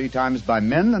 3 times by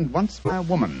men and once by a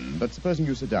woman. But supposing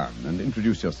you sit down and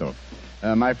introduce yourself.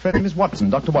 My friend, Miss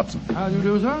Watson, Dr. Watson. How do you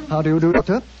do, sir? How do you do,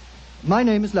 Doctor? My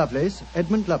name is Lovelace,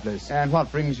 Edmund Lovelace. And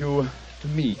what brings you to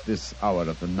me this hour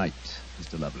of the night,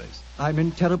 Mr. Lovelace? I'm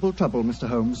in terrible trouble, Mr.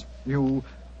 Holmes. You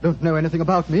don't know anything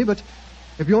about me, but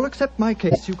if you'll accept my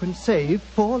case, you can save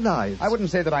 4 lives. I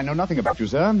wouldn't say that I know nothing about you,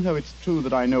 sir, though it's true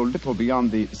that I know little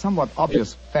beyond the somewhat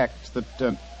obvious fact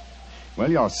that,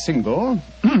 you're single,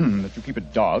 that you keep a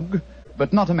dog,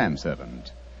 but not a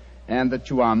manservant, and that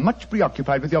you are much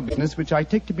preoccupied with your business, which I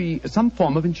take to be some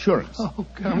form of insurance. Oh,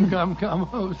 come.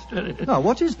 Oh, steady. Now,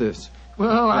 what is this?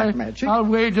 Well, magic? I'll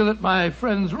wager that my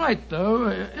friend's right, though.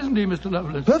 Isn't he, Mr.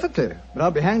 Lovelace? Perfectly. But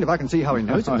I'll be hanged if I can see how he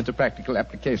knows it. It's a practical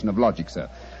application of logic, sir.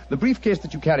 The briefcase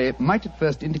that you carry might at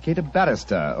first indicate a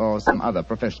barrister or some other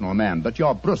professional man, but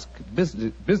your brusque,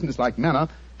 businesslike manner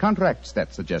counteracts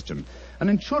that suggestion. An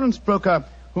insurance broker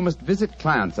who must visit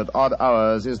clients at odd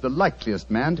hours is the likeliest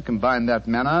man to combine that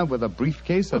manner with a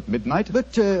briefcase at midnight.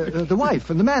 But the wife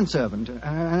and the manservant,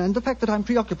 and the fact that I'm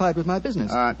preoccupied with my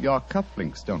business. Your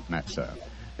cufflinks don't match, sir.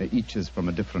 Each is from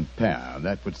a different pair.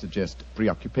 That would suggest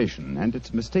preoccupation, and it's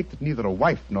a mistake that neither a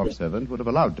wife nor a servant would have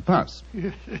allowed to pass.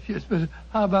 Yes, but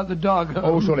how about the dog?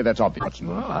 Oh, surely that's obvious.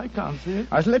 Well, I can't see it.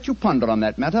 I shall let you ponder on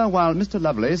that matter while Mr.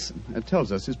 Lovelace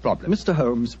tells us his problem. Mr.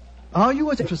 Holmes, are you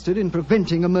as interested in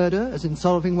preventing a murder as in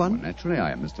solving one? Well, naturally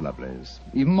I am, Mr. Lovelace.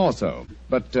 Even more so.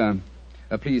 But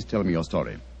please tell me your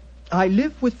story. I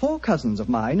live with 4 cousins of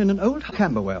mine in an old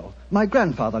Camberwell. My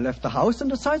grandfather left the house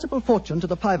and a sizable fortune to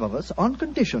the 5 of us on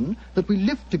condition that we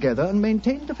lived together and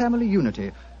maintained the family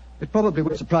unity. It probably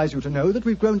would surprise you to know that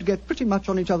we've grown to get pretty much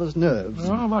on each other's nerves.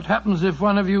 Well, what happens if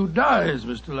one of you dies,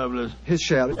 Mr. Lovelace? His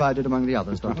share is divided among the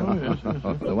others, Doctor. Oh,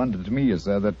 yes. The wonder to me is,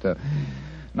 sir, that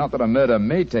not that a murder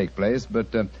may take place,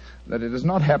 but that it has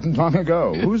not happened long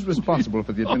ago. Who's responsible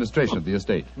for the administration of the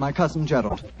estate? My cousin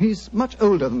Gerald. He's much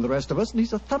older than the rest of us, and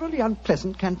he's a thoroughly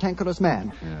unpleasant, cantankerous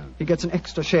man. Yeah. He gets an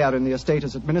extra share in the estate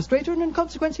as administrator, and in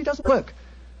consequence he doesn't work.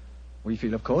 We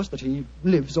feel, of course, that he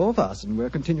lives off us, and we're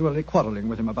continually quarrelling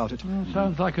with him about it. Well,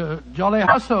 sounds like a jolly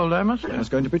household, I must say. There's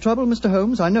going to be trouble, Mr.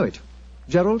 Holmes, I know it.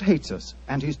 Gerald hates us,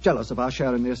 and he's jealous of our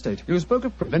share in the estate. You spoke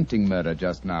of preventing murder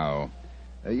just now.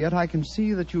 Yet I can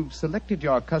see that you've selected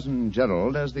your cousin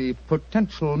Gerald as the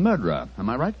potential murderer. Am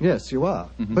I right? Yes, you are.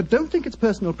 Mm-hmm. But don't think it's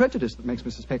personal prejudice that makes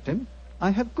me suspect him. I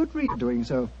have good reason for doing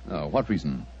so. Oh, what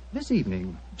reason? This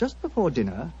evening, just before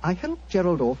dinner, I helped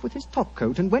Gerald off with his top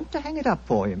coat and went to hang it up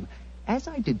for him. As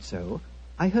I did so,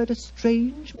 I heard a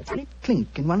strange metallic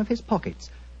clink in one of his pockets.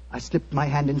 I slipped my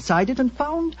hand inside it and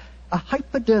found a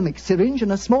hypodermic syringe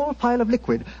and a small phial of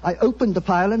liquid. I opened the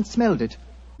phial and smelled it.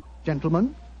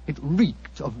 Gentlemen, it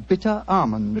reeked of bitter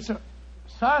almonds. Bitter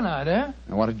cyanide, eh?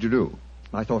 And what did you do?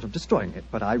 I thought of destroying it,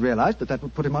 but I realized that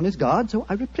would put him on his guard, so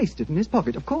I replaced it in his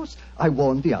pocket. Of course, I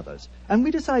warned the others, and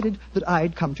we decided that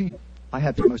I'd come to you. I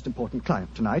had the most important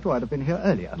client tonight, or I'd have been here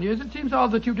earlier. Yes, it seems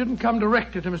odd that you didn't come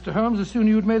directly to Mr. Holmes as soon as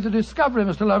you'd made the discovery,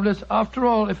 Mr. Lovelace. After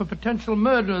all, if a potential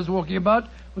murderer is walking about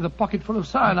with a pocket full of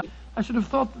cyanide, I should have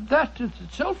thought that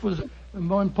itself was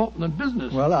more important than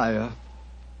business. Well,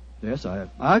 Yes,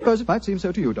 I suppose it might seem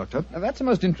so to you, Doctor. Now, that's a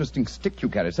most interesting stick you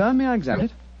carry, sir. May I examine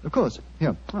it? Of course.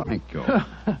 Here. Oh, thank you.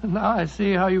 Now I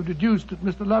see how you've deduced that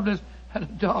Mr. Lovelace had a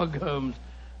dog, Holmes.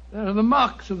 There are the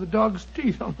marks of the dog's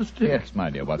teeth on the stick. Yes,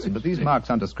 my dear Watson, but these marks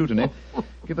under scrutiny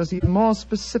give us even more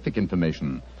specific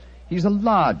information. He's a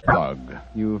large dog.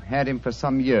 You've had him for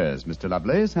some years, Mr.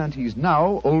 Lovelace, and he's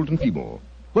now old and feeble.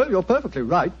 Well, you're perfectly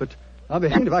right, but I'll be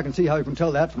hanged if I can see how you can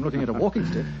tell that from looking at a walking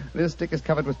stick. This stick is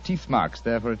covered with teeth marks,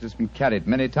 therefore it has been carried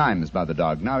many times by the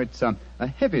dog. Now, it's a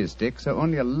heavy stick, so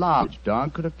only a large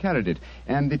dog could have carried it.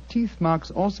 And the teeth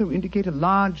marks also indicate a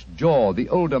large jaw. The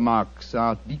older marks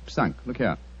are deep sunk. Look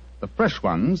here. The fresh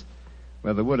ones,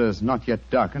 where the wood has not yet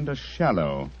darkened, are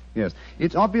shallow. Yes,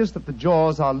 it's obvious that the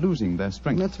jaws are losing their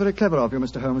strength. That's very clever of you,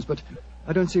 Mr. Holmes, but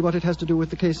I don't see what it has to do with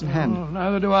the case in hand. Oh,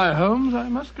 neither do I, Holmes, I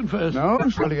must confess. No,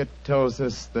 surely it tells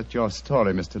us that your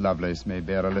story, Mr. Lovelace, may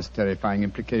bear a less terrifying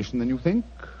implication than you think.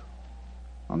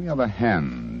 On the other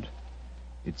hand,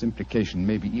 its implication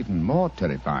may be even more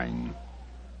terrifying.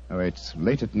 Though it's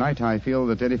late at night, I feel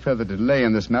that any further delay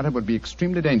in this matter would be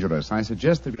extremely dangerous. I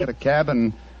suggest that we get a cab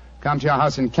and come to your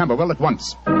house in Camberwell at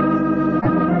once.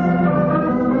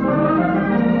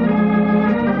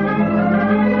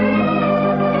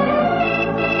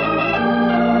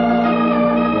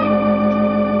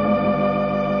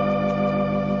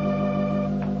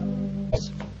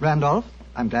 Randolph,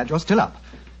 I'm glad you're still up.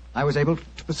 I was able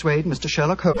to persuade Mr.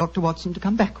 Sherlock Holmes, Dr. Watson, to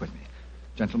come back with me.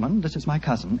 Gentlemen, this is my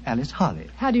cousin, Alice Harley.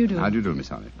 How do you do? How do you do, Miss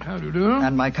Harley? How do you do?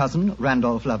 And my cousin,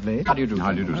 Randolph Lovelace. How do you do?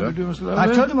 How do you do, sir? How do you do, Mr. Lovelace?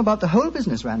 I've told him about the whole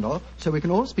business, Randolph, so we can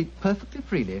all speak perfectly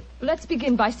freely. Let's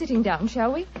begin by sitting down,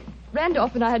 shall we?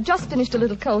 Randolph and I had just finished a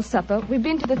little cold supper. We've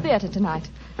been to the theatre tonight.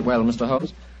 Well, Mr.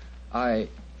 Holmes, I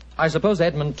suppose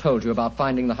Edmund told you about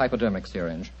finding the hypodermic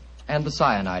syringe and the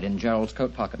cyanide in Gerald's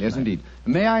coat pocket. Yes, indeed.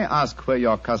 May I ask where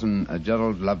your cousin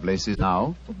Gerald Lovelace is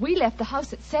now? We left the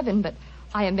house at 7, but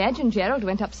I imagine Gerald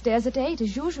went upstairs at 8,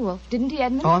 as usual. Didn't he,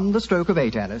 Edmund? On the stroke of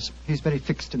 8, Alice. He's very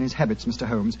fixed in his habits, Mr.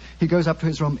 Holmes. He goes up to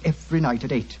his room every night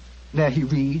at 8. There he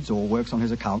reads or works on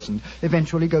his accounts and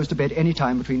eventually goes to bed any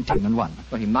time between 10 and 1.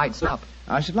 Well, he might stop.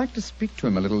 I should like to speak to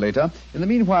him a little later. In the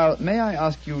meanwhile, may I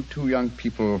ask you two young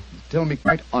people to tell me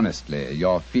quite honestly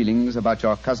your feelings about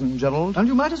your cousin Gerald? And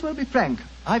you might as well be frank.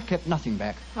 I've kept nothing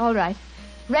back. All right.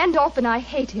 Randolph and I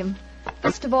hate him.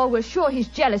 First of all, we're sure he's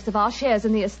jealous of our shares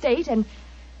in the estate, and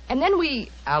then we...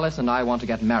 Alice and I want to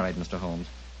get married, Mr. Holmes,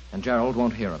 and Gerald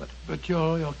won't hear of it. But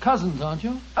you're cousins, aren't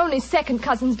you? Only second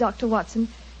cousins, Dr. Watson.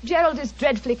 Gerald is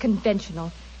dreadfully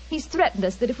conventional. He's threatened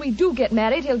us that if we do get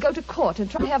married, he'll go to court and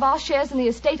try to have our shares in the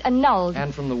estate annulled.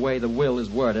 And from the way the will is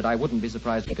worded, I wouldn't be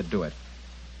surprised he could do it.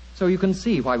 So you can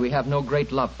see why we have no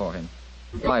great love for him,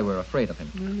 why we're afraid of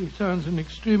him. Well, he sounds an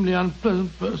extremely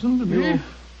unpleasant person to me.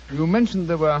 You mentioned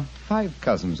there were 5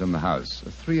 cousins in the house.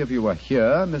 3 of you are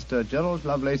here. Mr. Gerald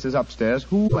Lovelace is upstairs.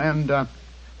 Who and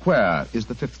where is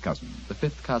the 5th cousin? The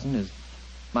 5th cousin is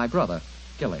my brother,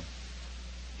 Gilly.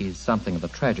 He's something of a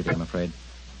tragedy, I'm afraid.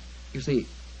 You see,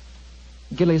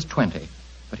 Gilly's 20,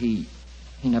 but he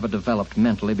never developed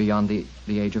mentally beyond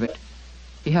the age of 8.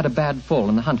 He had a bad fall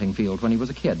in the hunting field when he was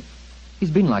a kid. He's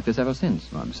been like this ever since.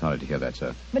 Oh, I'm sorry to hear that,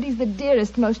 sir. But he's the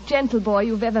dearest, most gentle boy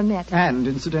you've ever met. And,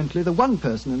 incidentally, the one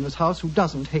person in this house who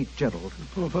doesn't hate Gerald. The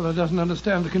poor fellow doesn't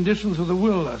understand the conditions of the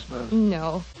will, I suppose.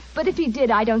 No. But if he did,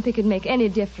 I don't think it'd make any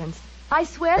difference. I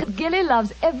swear that Gilly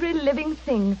loves every living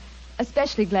thing,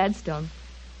 especially Gladstone.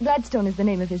 Gladstone is the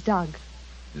name of his dog.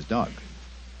 His dog?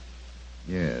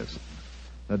 Yes.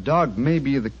 The dog may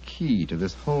be the key to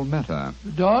this whole matter.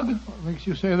 The dog? What makes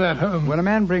you say that, Holmes? When a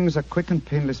man brings a quick and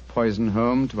painless poison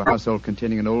home to a household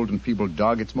containing an old and feeble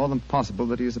dog, it's more than possible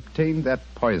that he has obtained that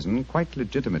poison, quite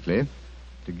legitimately,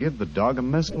 to give the dog a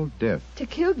merciful death. To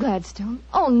kill Gladstone?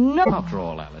 Oh, no. After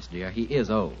all, Alice, dear, he is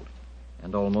old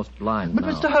and almost blind But,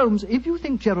 now. Mr. Holmes, if you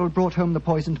think Gerald brought home the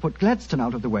poison to put Gladstone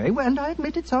out of the way, well, and I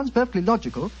admit it sounds perfectly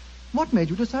logical, what made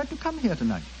you decide to come here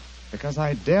tonight? Because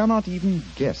I dare not even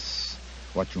guess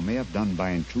what you may have done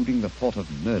by intruding the thought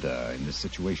of murder in this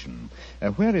situation.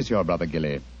 Where is your brother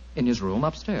Gilly? In his room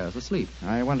upstairs, asleep.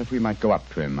 I wonder if we might go up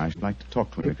to him. I should like to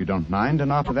talk to him, if you don't mind.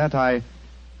 And after that, I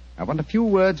want a few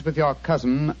words with your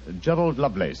cousin, Gerald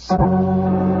Lovelace.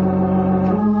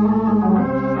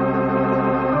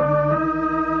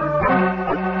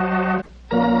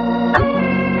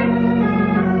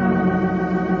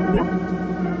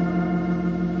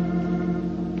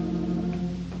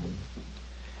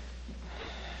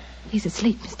 He's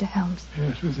asleep, Mr. Holmes.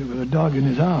 Yes, with a dog in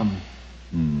his arm.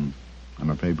 I'm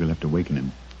afraid we'll have to waken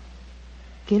him.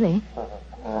 Gilly?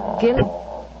 Gilly?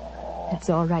 It's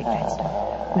all right,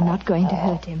 Gladstone. We're not going to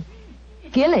hurt him.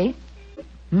 Gilly?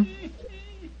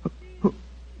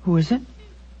 Who is it?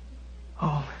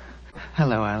 Oh,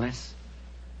 hello, Alice.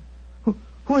 Who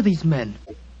are these men?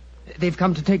 They've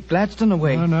come to take Gladstone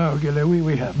away. No, Gilly,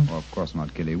 we haven't. Oh, of course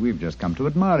not, Gilly. We've just come to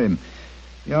admire him.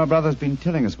 Your brother's been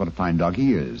telling us what a fine dog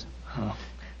he is. Oh,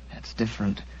 that's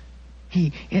different.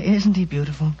 Isn't he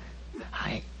beautiful?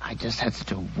 I just had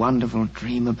such a wonderful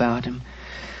dream about him.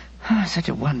 Such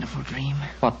a wonderful dream.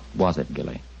 What was it,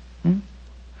 Gilly?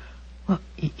 Well,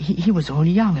 he was all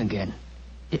young again.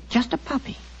 Just a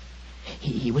puppy.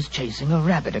 He was chasing a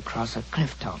rabbit across a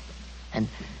cliff top. And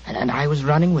I was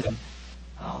running with him.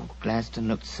 Oh, Gladstone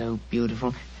looked so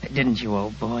beautiful. Didn't you,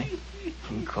 old boy?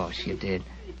 Of course you did.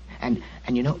 And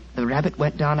you know, the rabbit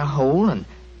went down a hole,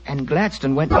 and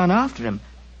Gladstone went down after him.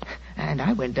 And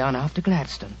I went down after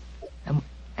Gladstone.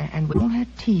 And we all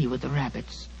had tea with the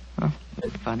rabbits. Oh, it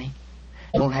was funny.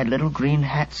 We all had little green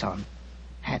hats on.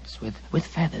 Hats with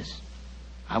feathers.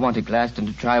 I wanted Gladstone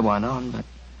to try one on, but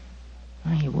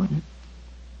he wouldn't.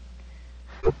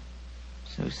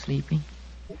 So sleepy.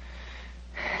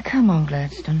 Come on,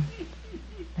 Gladstone.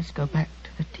 Let's go back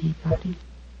to the tea party.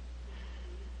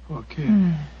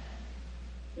 Okay.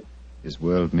 His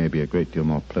world may be a great deal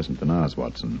more pleasant than ours,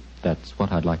 Watson. That's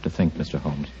what I'd like to think, Mr.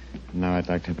 Holmes. Now I'd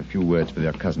like to have a few words with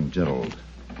your cousin Gerald.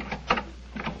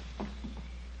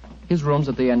 His room's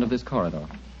at the end of this corridor.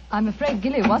 I'm afraid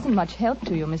Gilly wasn't much help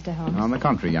to you, Mr. Holmes. On the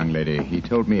contrary, young lady, he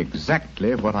told me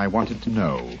exactly what I wanted to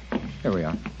know. Here we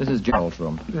are. This is Gerald's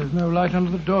room. There's no light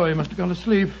under the door. He must have gone to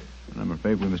sleep. And I'm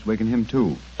afraid we must waken him,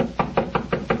 too.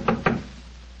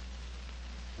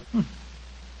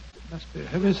 Must be a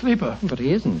heavy sleeper. But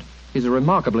he isn't. He's a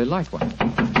remarkably light one.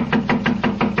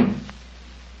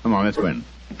 Come on, let's go in.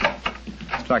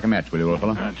 Strike a match, will you, old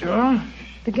fellow? Sure.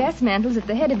 The gas mantle's at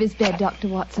the head of his bed, Dr.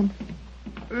 Watson.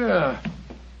 Yeah.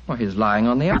 Well, he's lying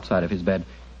on the outside of his bed.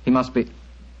 He must be...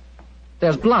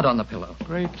 There's blood on the pillow.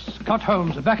 Great Scott,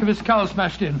 Holmes. The back of his skull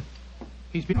smashed in.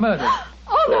 He's been murdered.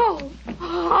 Oh, no.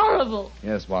 Horrible.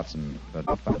 Yes, Watson, but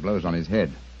not by blows on his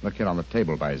head. Look here on the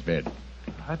table by his bed.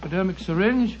 A hypodermic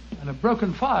syringe and a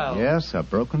broken file. Yes, a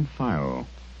broken file.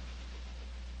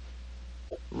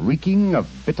 Reeking of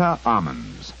bitter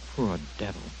almonds. Poor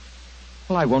devil.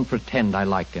 Well, I won't pretend I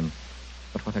liked him.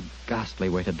 But what a ghastly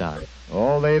way to die.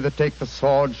 All they that take the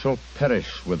sword shall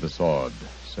perish with the sword.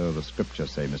 So the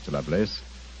scriptures say, Mr. Lovelace.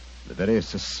 The very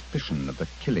suspicion of the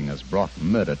killing has brought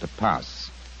murder to pass.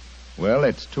 Well,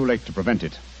 it's too late to prevent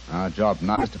it. Our job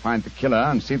now is to find the killer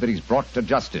and see that he's brought to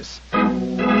justice.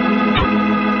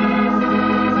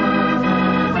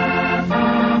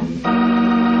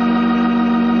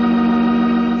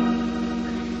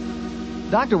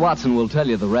 Dr. Watson will tell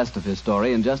you the rest of his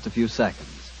story in just a few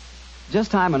seconds.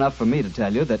 Just time enough for me to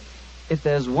tell you that if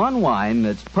there's one wine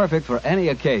that's perfect for any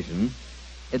occasion,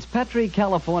 it's Petri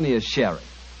California Sherry.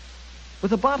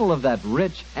 With a bottle of that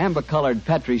rich, amber-colored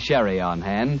Petri Sherry on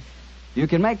hand, you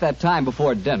can make that time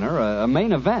before dinner a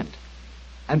main event.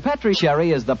 And Petri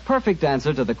Sherry is the perfect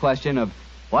answer to the question of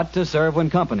what to serve when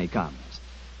company comes.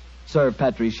 Serve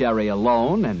Petri Sherry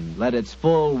alone and let its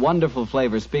full, wonderful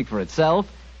flavor speak for itself,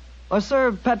 or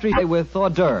serve Petri Sherry with hors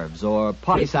d'oeuvres or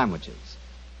party sandwiches.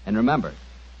 And remember,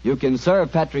 you can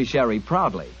serve Petri Sherry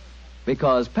proudly,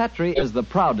 because Petri is the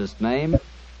proudest name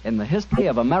in the history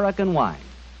of American wine.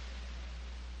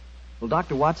 Well,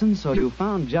 Dr. Watson, so you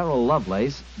found Gerald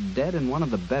Lovelace dead in one of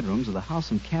the bedrooms of the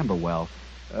house in Camberwell.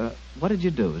 What did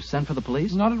you do? Send for the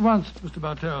police? Not at once, Mr.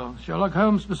 Bartell. Sherlock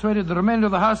Holmes persuaded the remainder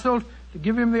of the household to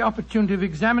give him the opportunity of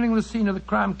examining the scene of the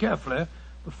crime carefully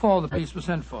before the police were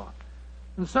sent for.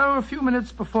 And so, a few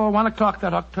minutes before 1 o'clock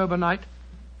that October night,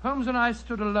 Holmes and I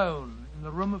stood alone in the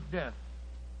room of death.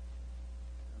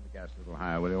 Turn the gas a little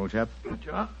higher, will you, old chap?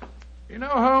 Sure. You know,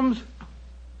 Holmes,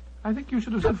 I think you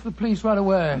should have sent for the police right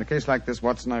away. In a case like this,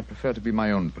 Watson, I prefer to be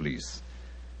my own police.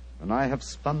 When I have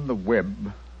spun the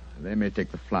web, they may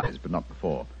take the flies, but not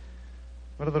before.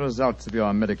 What are the results of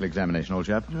your medical examination, old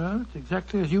chap? Well, it's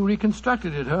exactly as you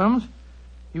reconstructed it, Holmes.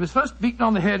 He was first beaten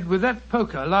on the head with that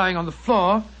poker lying on the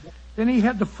floor. Then he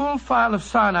had the full phial of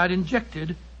cyanide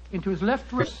injected into his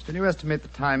left wrist. Can you estimate the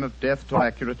time of death at all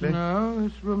accurately? No,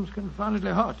 this room's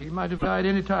confoundedly hot. He might have died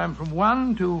any time from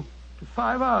 1 to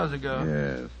 5 hours ago.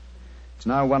 Yes. It's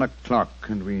now 1 o'clock,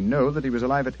 and we know that he was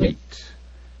alive at 8.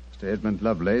 Mr. Edmund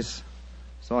Lovelace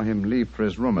saw him leave for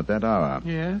his room at that hour.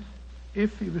 Yes,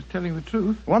 if he was telling the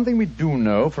truth. One thing we do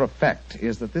know for a fact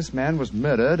is that this man was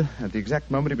murdered at the exact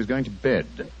moment he was going to bed.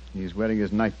 He's wearing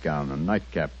his nightgown and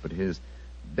nightcap, but his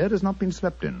bed has not been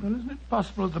slept in. Well, isn't it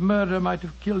possible that the murderer might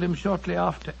have killed him shortly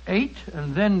after 8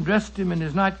 and then dressed him in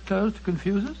his nightclothes to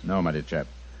confuse us? No, my dear chap.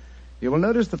 You will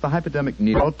notice that the hypodermic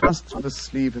needle passed through the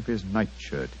sleeve of his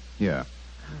nightshirt. Here.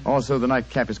 Also, the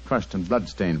nightcap is crushed and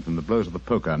bloodstained from the blows of the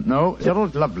poker. No,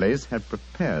 Gerald Lovelace had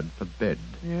prepared for bed.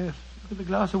 Yes. Look at the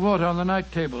glass of water on the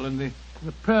night table and the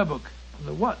prayer book and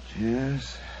the watch.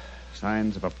 Yes.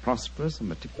 Signs of a prosperous and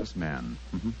meticulous man.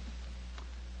 Mm-hmm.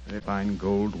 Very fine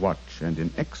gold watch and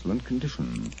in excellent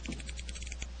condition.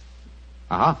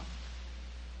 Aha.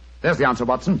 There's the answer,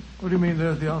 Watson. What do you mean,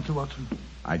 there's the answer, Watson?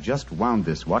 I just wound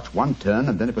this watch one turn,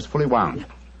 and then it was fully wound.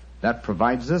 That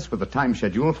provides us with a time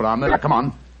schedule for our murder. Come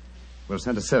on. We'll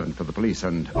send a servant for the police,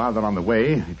 and while they're on the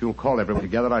way, if you'll call everyone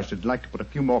together, I should like to put a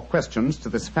few more questions to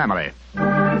this family.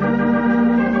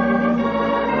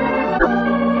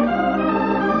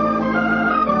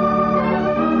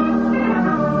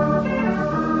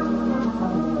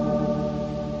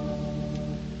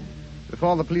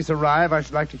 Before the police arrive, I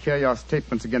should like to hear your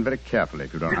statements again very carefully,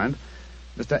 if you don't mind.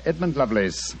 Mr. Edmund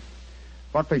Lovelace,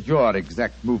 what were your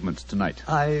exact movements tonight?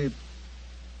 I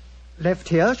left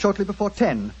here shortly before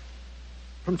 10.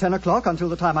 From 10 o'clock until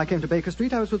the time I came to Baker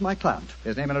Street, I was with my client.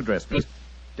 His name and address, please.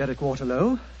 Derek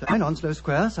Waterlow, 9 Onslow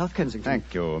Square, South Kensington.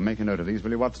 Thank you. Make a note of these,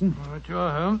 will you, Watson? All right, you're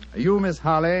home. You, Miss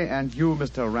Harley, and you,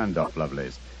 Mr. Randolph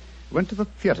Lovelace, went to the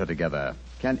theater together.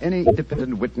 Can any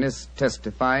independent witness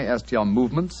testify as to your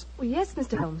movements? Well, yes,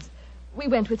 Mr. Holmes. We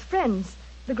went with friends,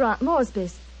 the Grant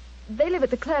Moresbys. They live at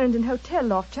the Clarendon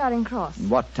Hotel off Charing Cross.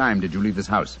 What time did you leave this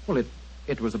house? Well,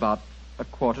 it was about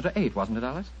 7:45, wasn't it,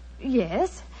 Alice?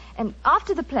 Yes. And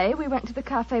after the play, we went to the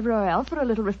Café Royal for a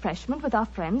little refreshment with our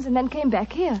friends and then came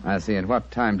back here. I see. And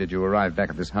what time did you arrive back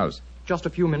at this house? Just a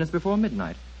few minutes before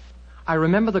midnight. I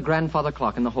remember the grandfather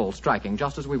clock in the hall striking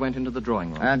just as we went into the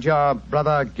drawing room. And your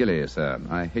brother Gilly, sir.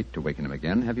 I hate to waken him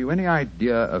again. Have you any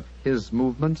idea of his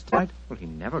movements tonight? Well, he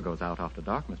never goes out after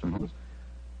dark, Mr. Holmes.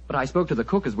 But I spoke to the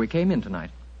cook as we came in tonight.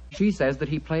 She says that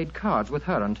he played cards with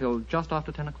her until just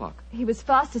after 10 o'clock. He was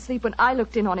fast asleep when I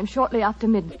looked in on him shortly after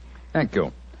midnight. Thank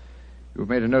you. You've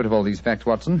made a note of all these facts,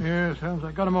 Watson? Yes, Holmes,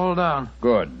 I got them all down.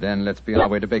 Good. Then let's be on our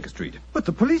way to Baker Street. But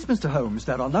the police, Mr. Holmes,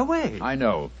 they're on their way. I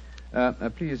know.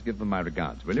 Please give them my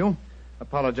regards, will you?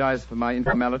 Apologize for my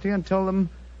informality and tell them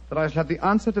that I shall have the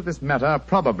answer to this matter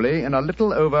probably in a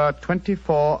little over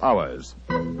 24 hours.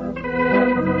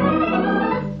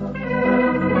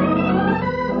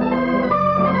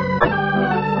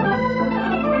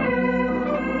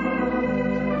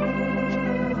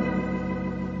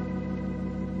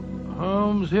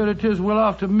 here it is well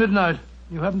after midnight.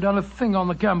 You haven't done a thing on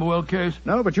the Camberwell case.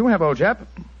 No, but you have, old chap.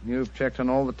 You've checked on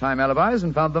all the time alibis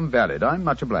and found them valid. I'm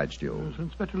much obliged to you. Yes,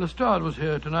 Inspector Lestrade was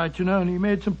here tonight, you know, and he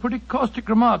made some pretty caustic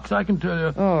remarks, I can tell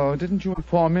you. Oh, didn't you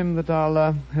inform him that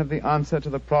I'll have the answer to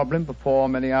the problem before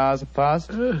many hours have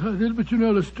passed? Yes, I did, but you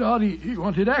know, Lestrade, he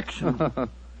wanted action.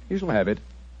 He shall have it.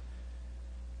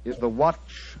 Is the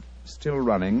watch still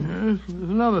running? Yes,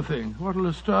 there's another thing. What'll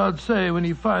Lestrade say when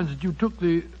he finds that you took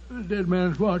the dead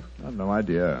man's watch? I've no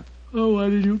idea. Oh, why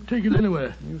did you take it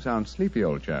anyway? You sound sleepy,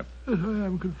 old chap. Yes, I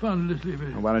am confoundedly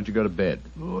sleepy. Why don't you go to bed?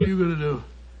 Oh, what are you going to do?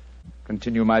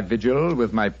 Continue my vigil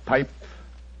with my pipe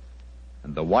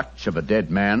and the watch of a dead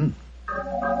man.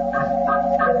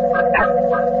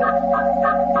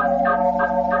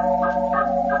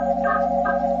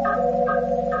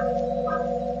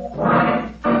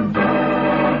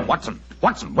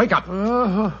 Watson, wake up!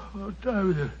 What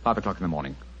time is it? 5 o'clock in the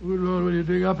morning. Good Lord, will you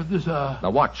dig up at this hour?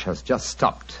 The watch has just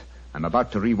stopped. I'm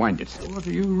about to rewind it. What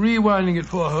are you rewinding it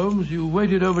for, Holmes? You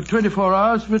waited over 24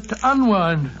 hours for it to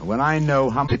unwind. When I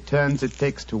know how many turns it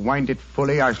takes to wind it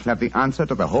fully, I shall have the answer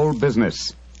to the whole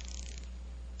business.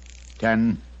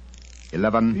 10,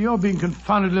 11... You're being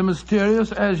confoundedly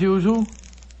mysterious, as usual.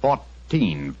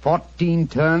 14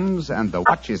 turns, and the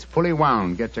watch is fully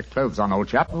wound. Get your clothes on, old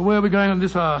chap. Well, where are we going at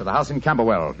this hour? To the house in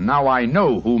Camberwell. Now I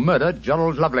know who murdered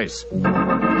Gerald Lovelace.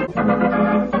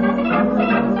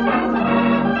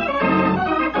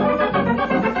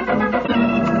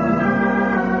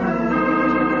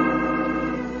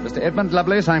 Mr. Edmund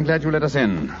Lovelace, I'm glad you let us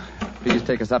in. Please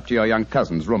take us up to your young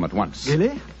cousin's room at once.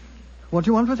 Gilly? What do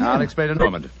you want with him? I'll explain in a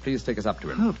moment. Please take us up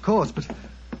to him. Oh, of course, but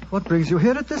what brings you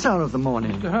here at this hour of the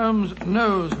morning? Mr. Holmes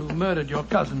knows who murdered your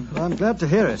cousin. Well, I'm glad to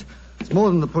hear it. It's more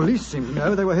than the police seem to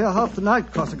know. They were here half the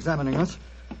night cross-examining us.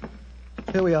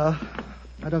 Here we are.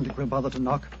 I don't think we'll bother to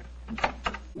knock.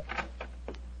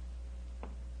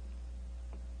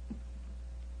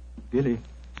 Gilly?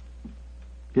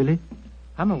 Gilly?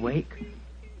 I'm awake.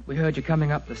 We heard you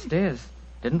coming up the stairs,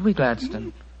 didn't we,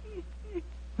 Gladstone?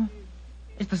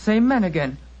 It's the same man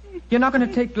again. You're not going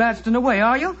to take Gladstone away,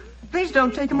 are you? Please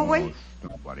don't take him away.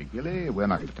 Don't worry, Gilly. We're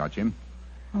not going to touch him.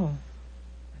 Oh,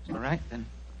 that's all right, then.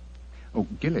 Oh,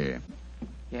 Gilly.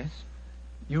 Yes?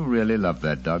 You really love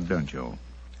that dog, don't you?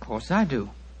 Of course I do.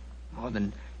 More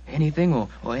than anything or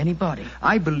anybody.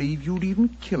 I believe you'd even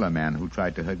kill a man who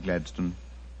tried to hurt Gladstone.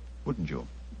 Wouldn't you?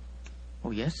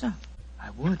 Oh, yes, sir.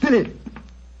 I would. Gilly!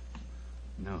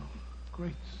 No.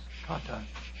 Great Scott.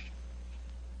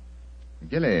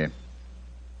 Gilly,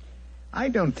 I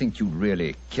don't think you'd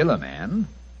really kill a man.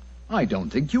 I don't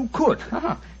think you could.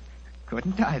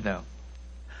 Couldn't I, though?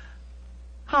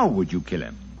 How would you kill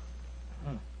him?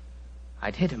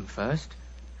 I'd hit him first.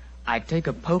 I'd take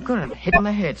a poker and hit him on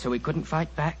the head so he couldn't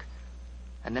fight back.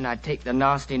 And then I'd take the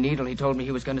nasty needle he told me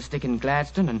he was going to stick in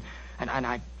Gladstone, and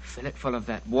I'd fill it full of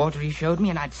that water he showed me,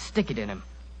 and I'd stick it in him.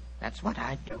 That's what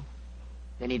I'd do.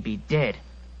 Then he'd be dead.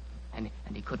 And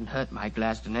he couldn't hurt my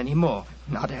Gladstone anymore.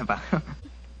 Not ever.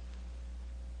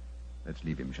 Let's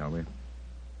leave him, shall we?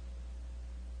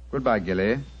 Goodbye,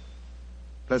 Gilly.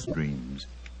 Pleasant dreams.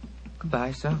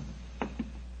 Goodbye, sir.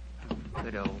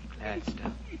 Good old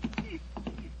Gladstone.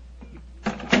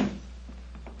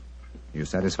 You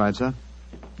satisfied, sir?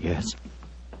 Yes.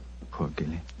 Poor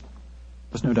Gilly.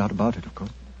 There's no doubt about it, of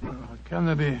course. Can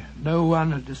there be no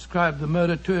one to describe the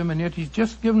murder to him, and yet he's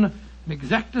just given an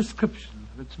exact description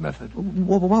of its method?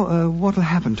 What'll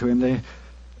happen to him?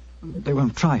 They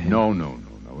won't try him. No.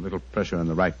 A little pressure in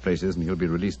the right places, and he'll be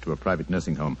released to a private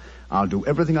nursing home. I'll do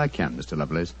everything I can, Mr.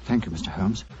 Lovelace. Thank you, Mr.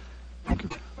 Holmes. Thank you.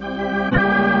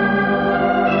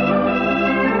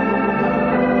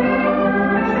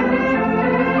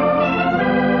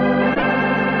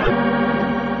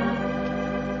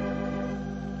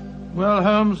 Well,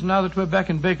 Holmes, now that we're back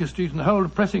in Baker Street and the whole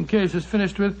depressing case is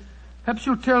finished with, perhaps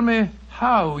you'll tell me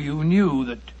how you knew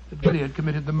that Gilly had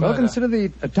committed the murder. Well, consider the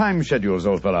time schedules,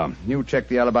 old fellow. You checked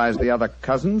the alibis of the other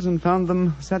cousins and found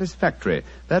them satisfactory.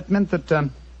 That meant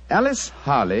that Alice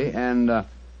Harley and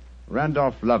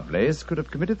Randolph Lovelace could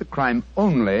have committed the crime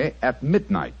only at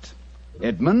midnight.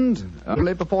 Edmund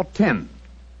only before 10.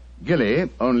 Gilly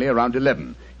only around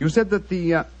 11. You said that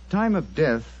the time of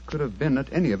death could have been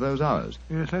at any of those hours.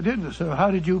 Yes, I did. So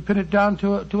how did you pin it down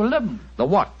to 11? The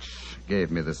watch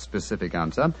gave me the specific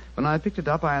answer. When I picked it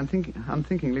up, I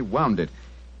unthinkingly wound it.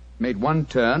 Made one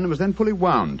turn and was then fully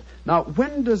wound. Now,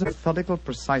 when does a methodical,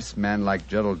 precise man like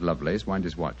Gerald Lovelace wind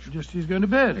his watch? Just as he's going to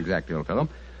bed. Exactly, old fellow.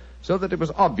 So that it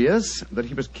was obvious that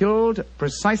he was killed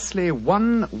precisely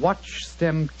one watch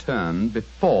stem turn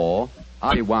before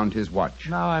I wound his watch.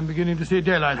 Now I'm beginning to see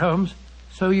daylight, Holmes.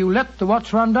 So you let the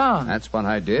watch run down? That's what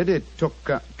I did. It took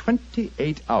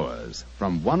 28 hours,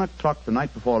 from 1 o'clock the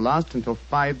night before last until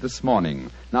 5 this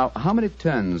morning. Now, how many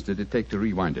turns did it take to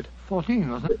rewind it? 14,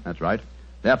 wasn't it? That's right.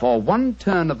 Therefore, 1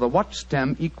 turn of the watch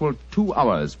stem equaled 2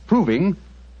 hours, proving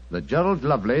that Gerald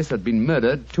Lovelace had been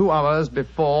murdered 2 hours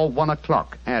before 1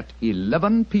 o'clock at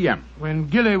 11 p.m. When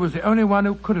Gilly was the only one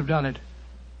who could have done it.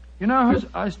 You know, Holmes,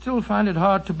 I still find it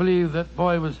hard to believe that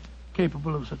boy was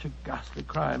capable of such a ghastly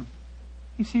crime.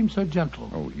 He seemed so gentle.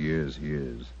 Oh, he is.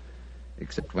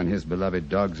 Except when his beloved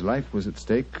dog's life was at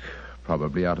stake,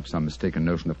 probably out of some mistaken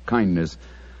notion of kindness.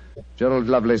 Gerald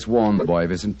Lovelace warned the boy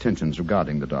of his intentions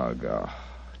regarding the dog. Oh,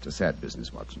 it's a sad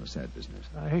business, Watson, a sad business.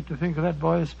 I hate to think of that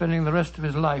boy spending the rest of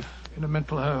his life in a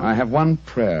mental home. I have one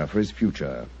prayer for his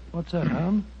future. What's that,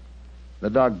 Holmes? The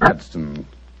dog Gladstone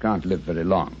can't live very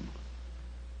long.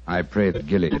 I pray that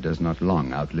Gilly does not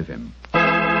long outlive him.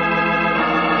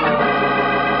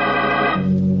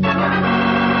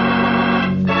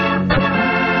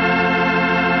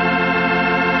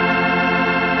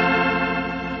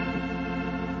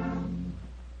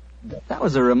 That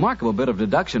was a remarkable bit of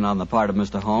deduction on the part of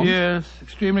Mr. Holmes. Yes,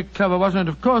 extremely clever, wasn't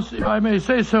it? Of course, if I may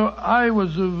say so, I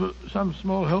was of some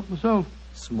small help myself.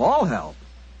 Small help?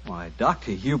 Why,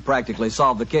 Doctor, you practically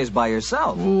solved the case by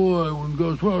yourself. Oh, I wouldn't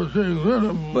go as far as saying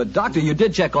that. But, Doctor, you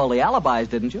did check all the alibis,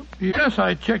 didn't you? Yes,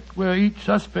 I checked where each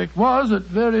suspect was at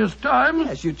various times.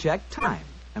 Yes, you checked time.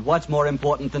 And what's more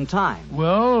important than time?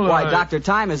 Well, Why, Doctor,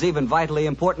 time is even vitally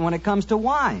important when it comes to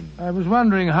wine. I was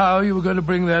wondering how you were going to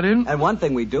bring that in. And one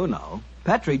thing we do know,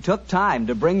 Petrie took time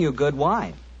to bring you good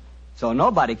wine. So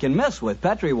nobody can miss with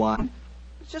Petrie wine.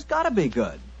 It's just got to be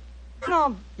good. You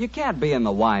know, you can't be in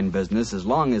the wine business as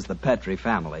long as the Petrie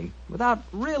family without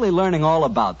really learning all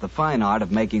about the fine art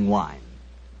of making wine.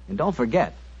 And don't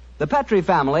forget, the Petrie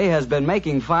family has been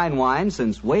making fine wine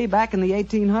since way back in the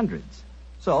 1800s.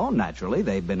 So, naturally,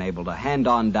 they've been able to hand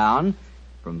on down,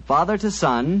 from father to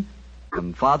son,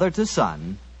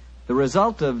 the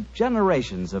result of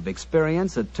generations of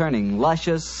experience at turning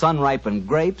luscious, sun-ripened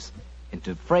grapes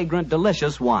into fragrant,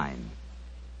 delicious wine.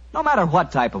 No matter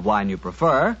what type of wine you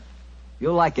prefer,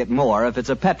 you'll like it more if it's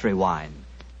a Petrie wine,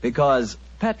 because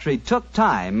Petrie took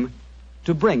time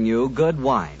to bring you good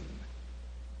wine.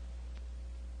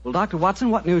 Well, Dr.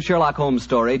 Watson, what new Sherlock Holmes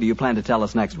story do you plan to tell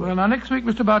us next week? Well, now, next week,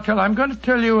 Mr. Bartell, I'm going to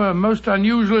tell you a most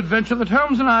unusual adventure that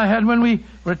Holmes and I had when we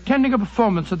were attending a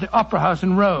performance at the Opera House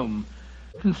in Rome.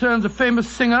 It concerns a famous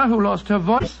singer who lost her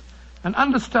voice, an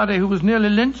understudy who was nearly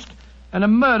lynched, and a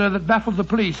murder that baffled the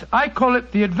police. I call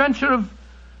it The Adventure of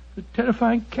the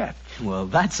Terrifying Cat. Well,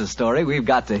 that's a story we've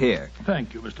got to hear.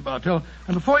 Thank you, Mr. Bartell.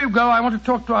 And before you go, I want to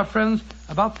talk to our friends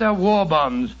about their war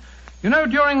bonds. You know,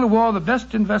 during the war, the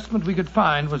best investment we could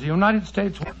find was the United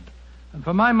States bond. And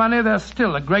for my money, they're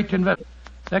still a great investment.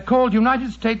 They're called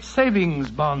United States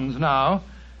savings bonds now,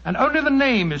 and only the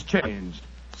name is changed.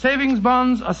 Savings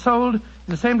bonds are sold in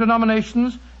the same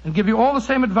denominations and give you all the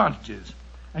same advantages.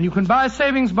 And you can buy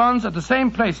savings bonds at the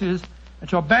same places,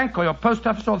 at your bank or your post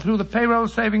office or through the payroll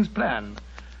savings plan.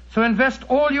 So invest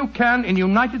all you can in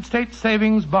United States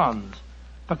savings bonds,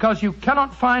 because you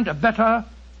cannot find a better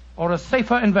or a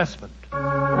safer investment.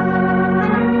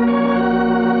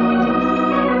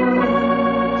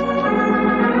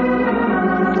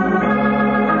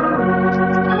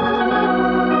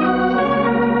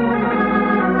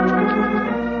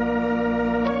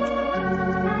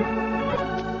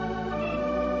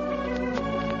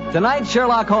 Tonight's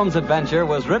Sherlock Holmes adventure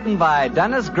was written by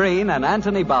Dennis Green and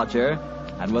Anthony Boucher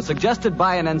and was suggested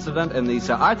by an incident in the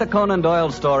Sir Arthur Conan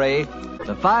Doyle story,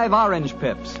 The 5 Orange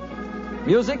Pips.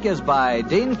 Music is by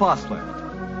Dean Postler.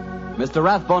 Mr.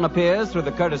 Rathbone appears through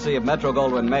the courtesy of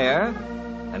Metro-Goldwyn-Mayer,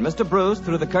 and Mr. Bruce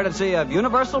through the courtesy of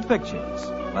Universal Pictures,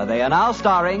 where they are now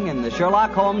starring in the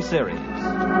Sherlock Holmes series.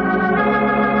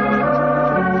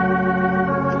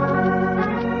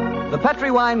 The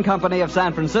Petrie Wine Company of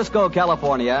San Francisco,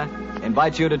 California,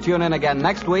 invites you to tune in again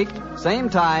next week, same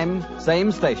time,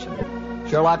 same station.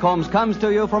 Sherlock Holmes comes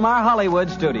to you from our Hollywood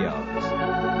studios.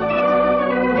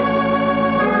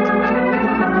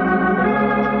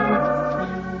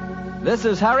 This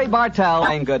is Harry Bartell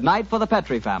saying good night for the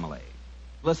Petrie family.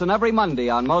 Listen every Monday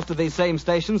on most of these same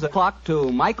stations at clock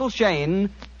to Michael Shayne,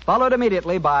 followed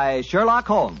immediately by Sherlock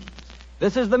Holmes.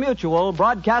 This is the Mutual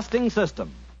Broadcasting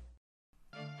System.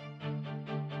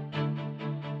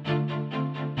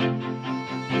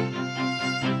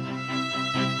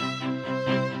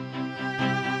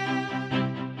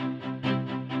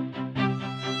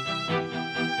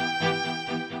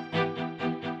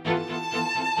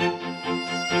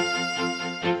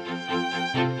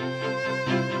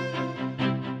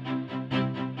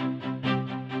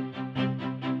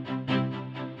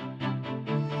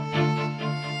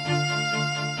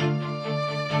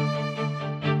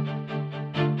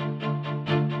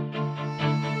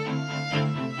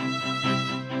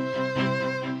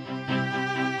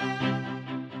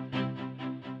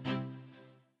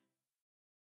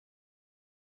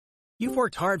 You've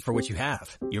worked hard for what you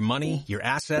have. Your money, your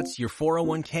assets, your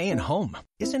 401k, and home.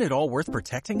 Isn't it all worth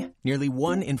protecting? Nearly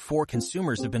 1 in 4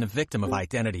 consumers have been a victim of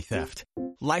identity theft.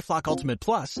 LifeLock Ultimate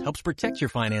Plus helps protect your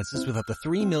finances with up to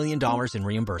 $3 million in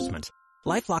reimbursement.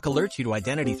 LifeLock alerts you to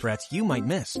identity threats you might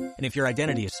miss. And if your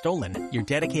identity is stolen, your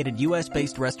dedicated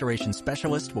U.S.-based restoration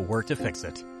specialist will work to fix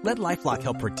it. Let LifeLock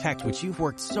help protect what you've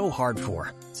worked so hard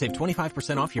for. Save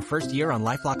 25% off your first year on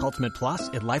LifeLock Ultimate Plus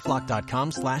at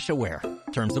LifeLock.com/aware.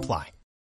 Terms apply.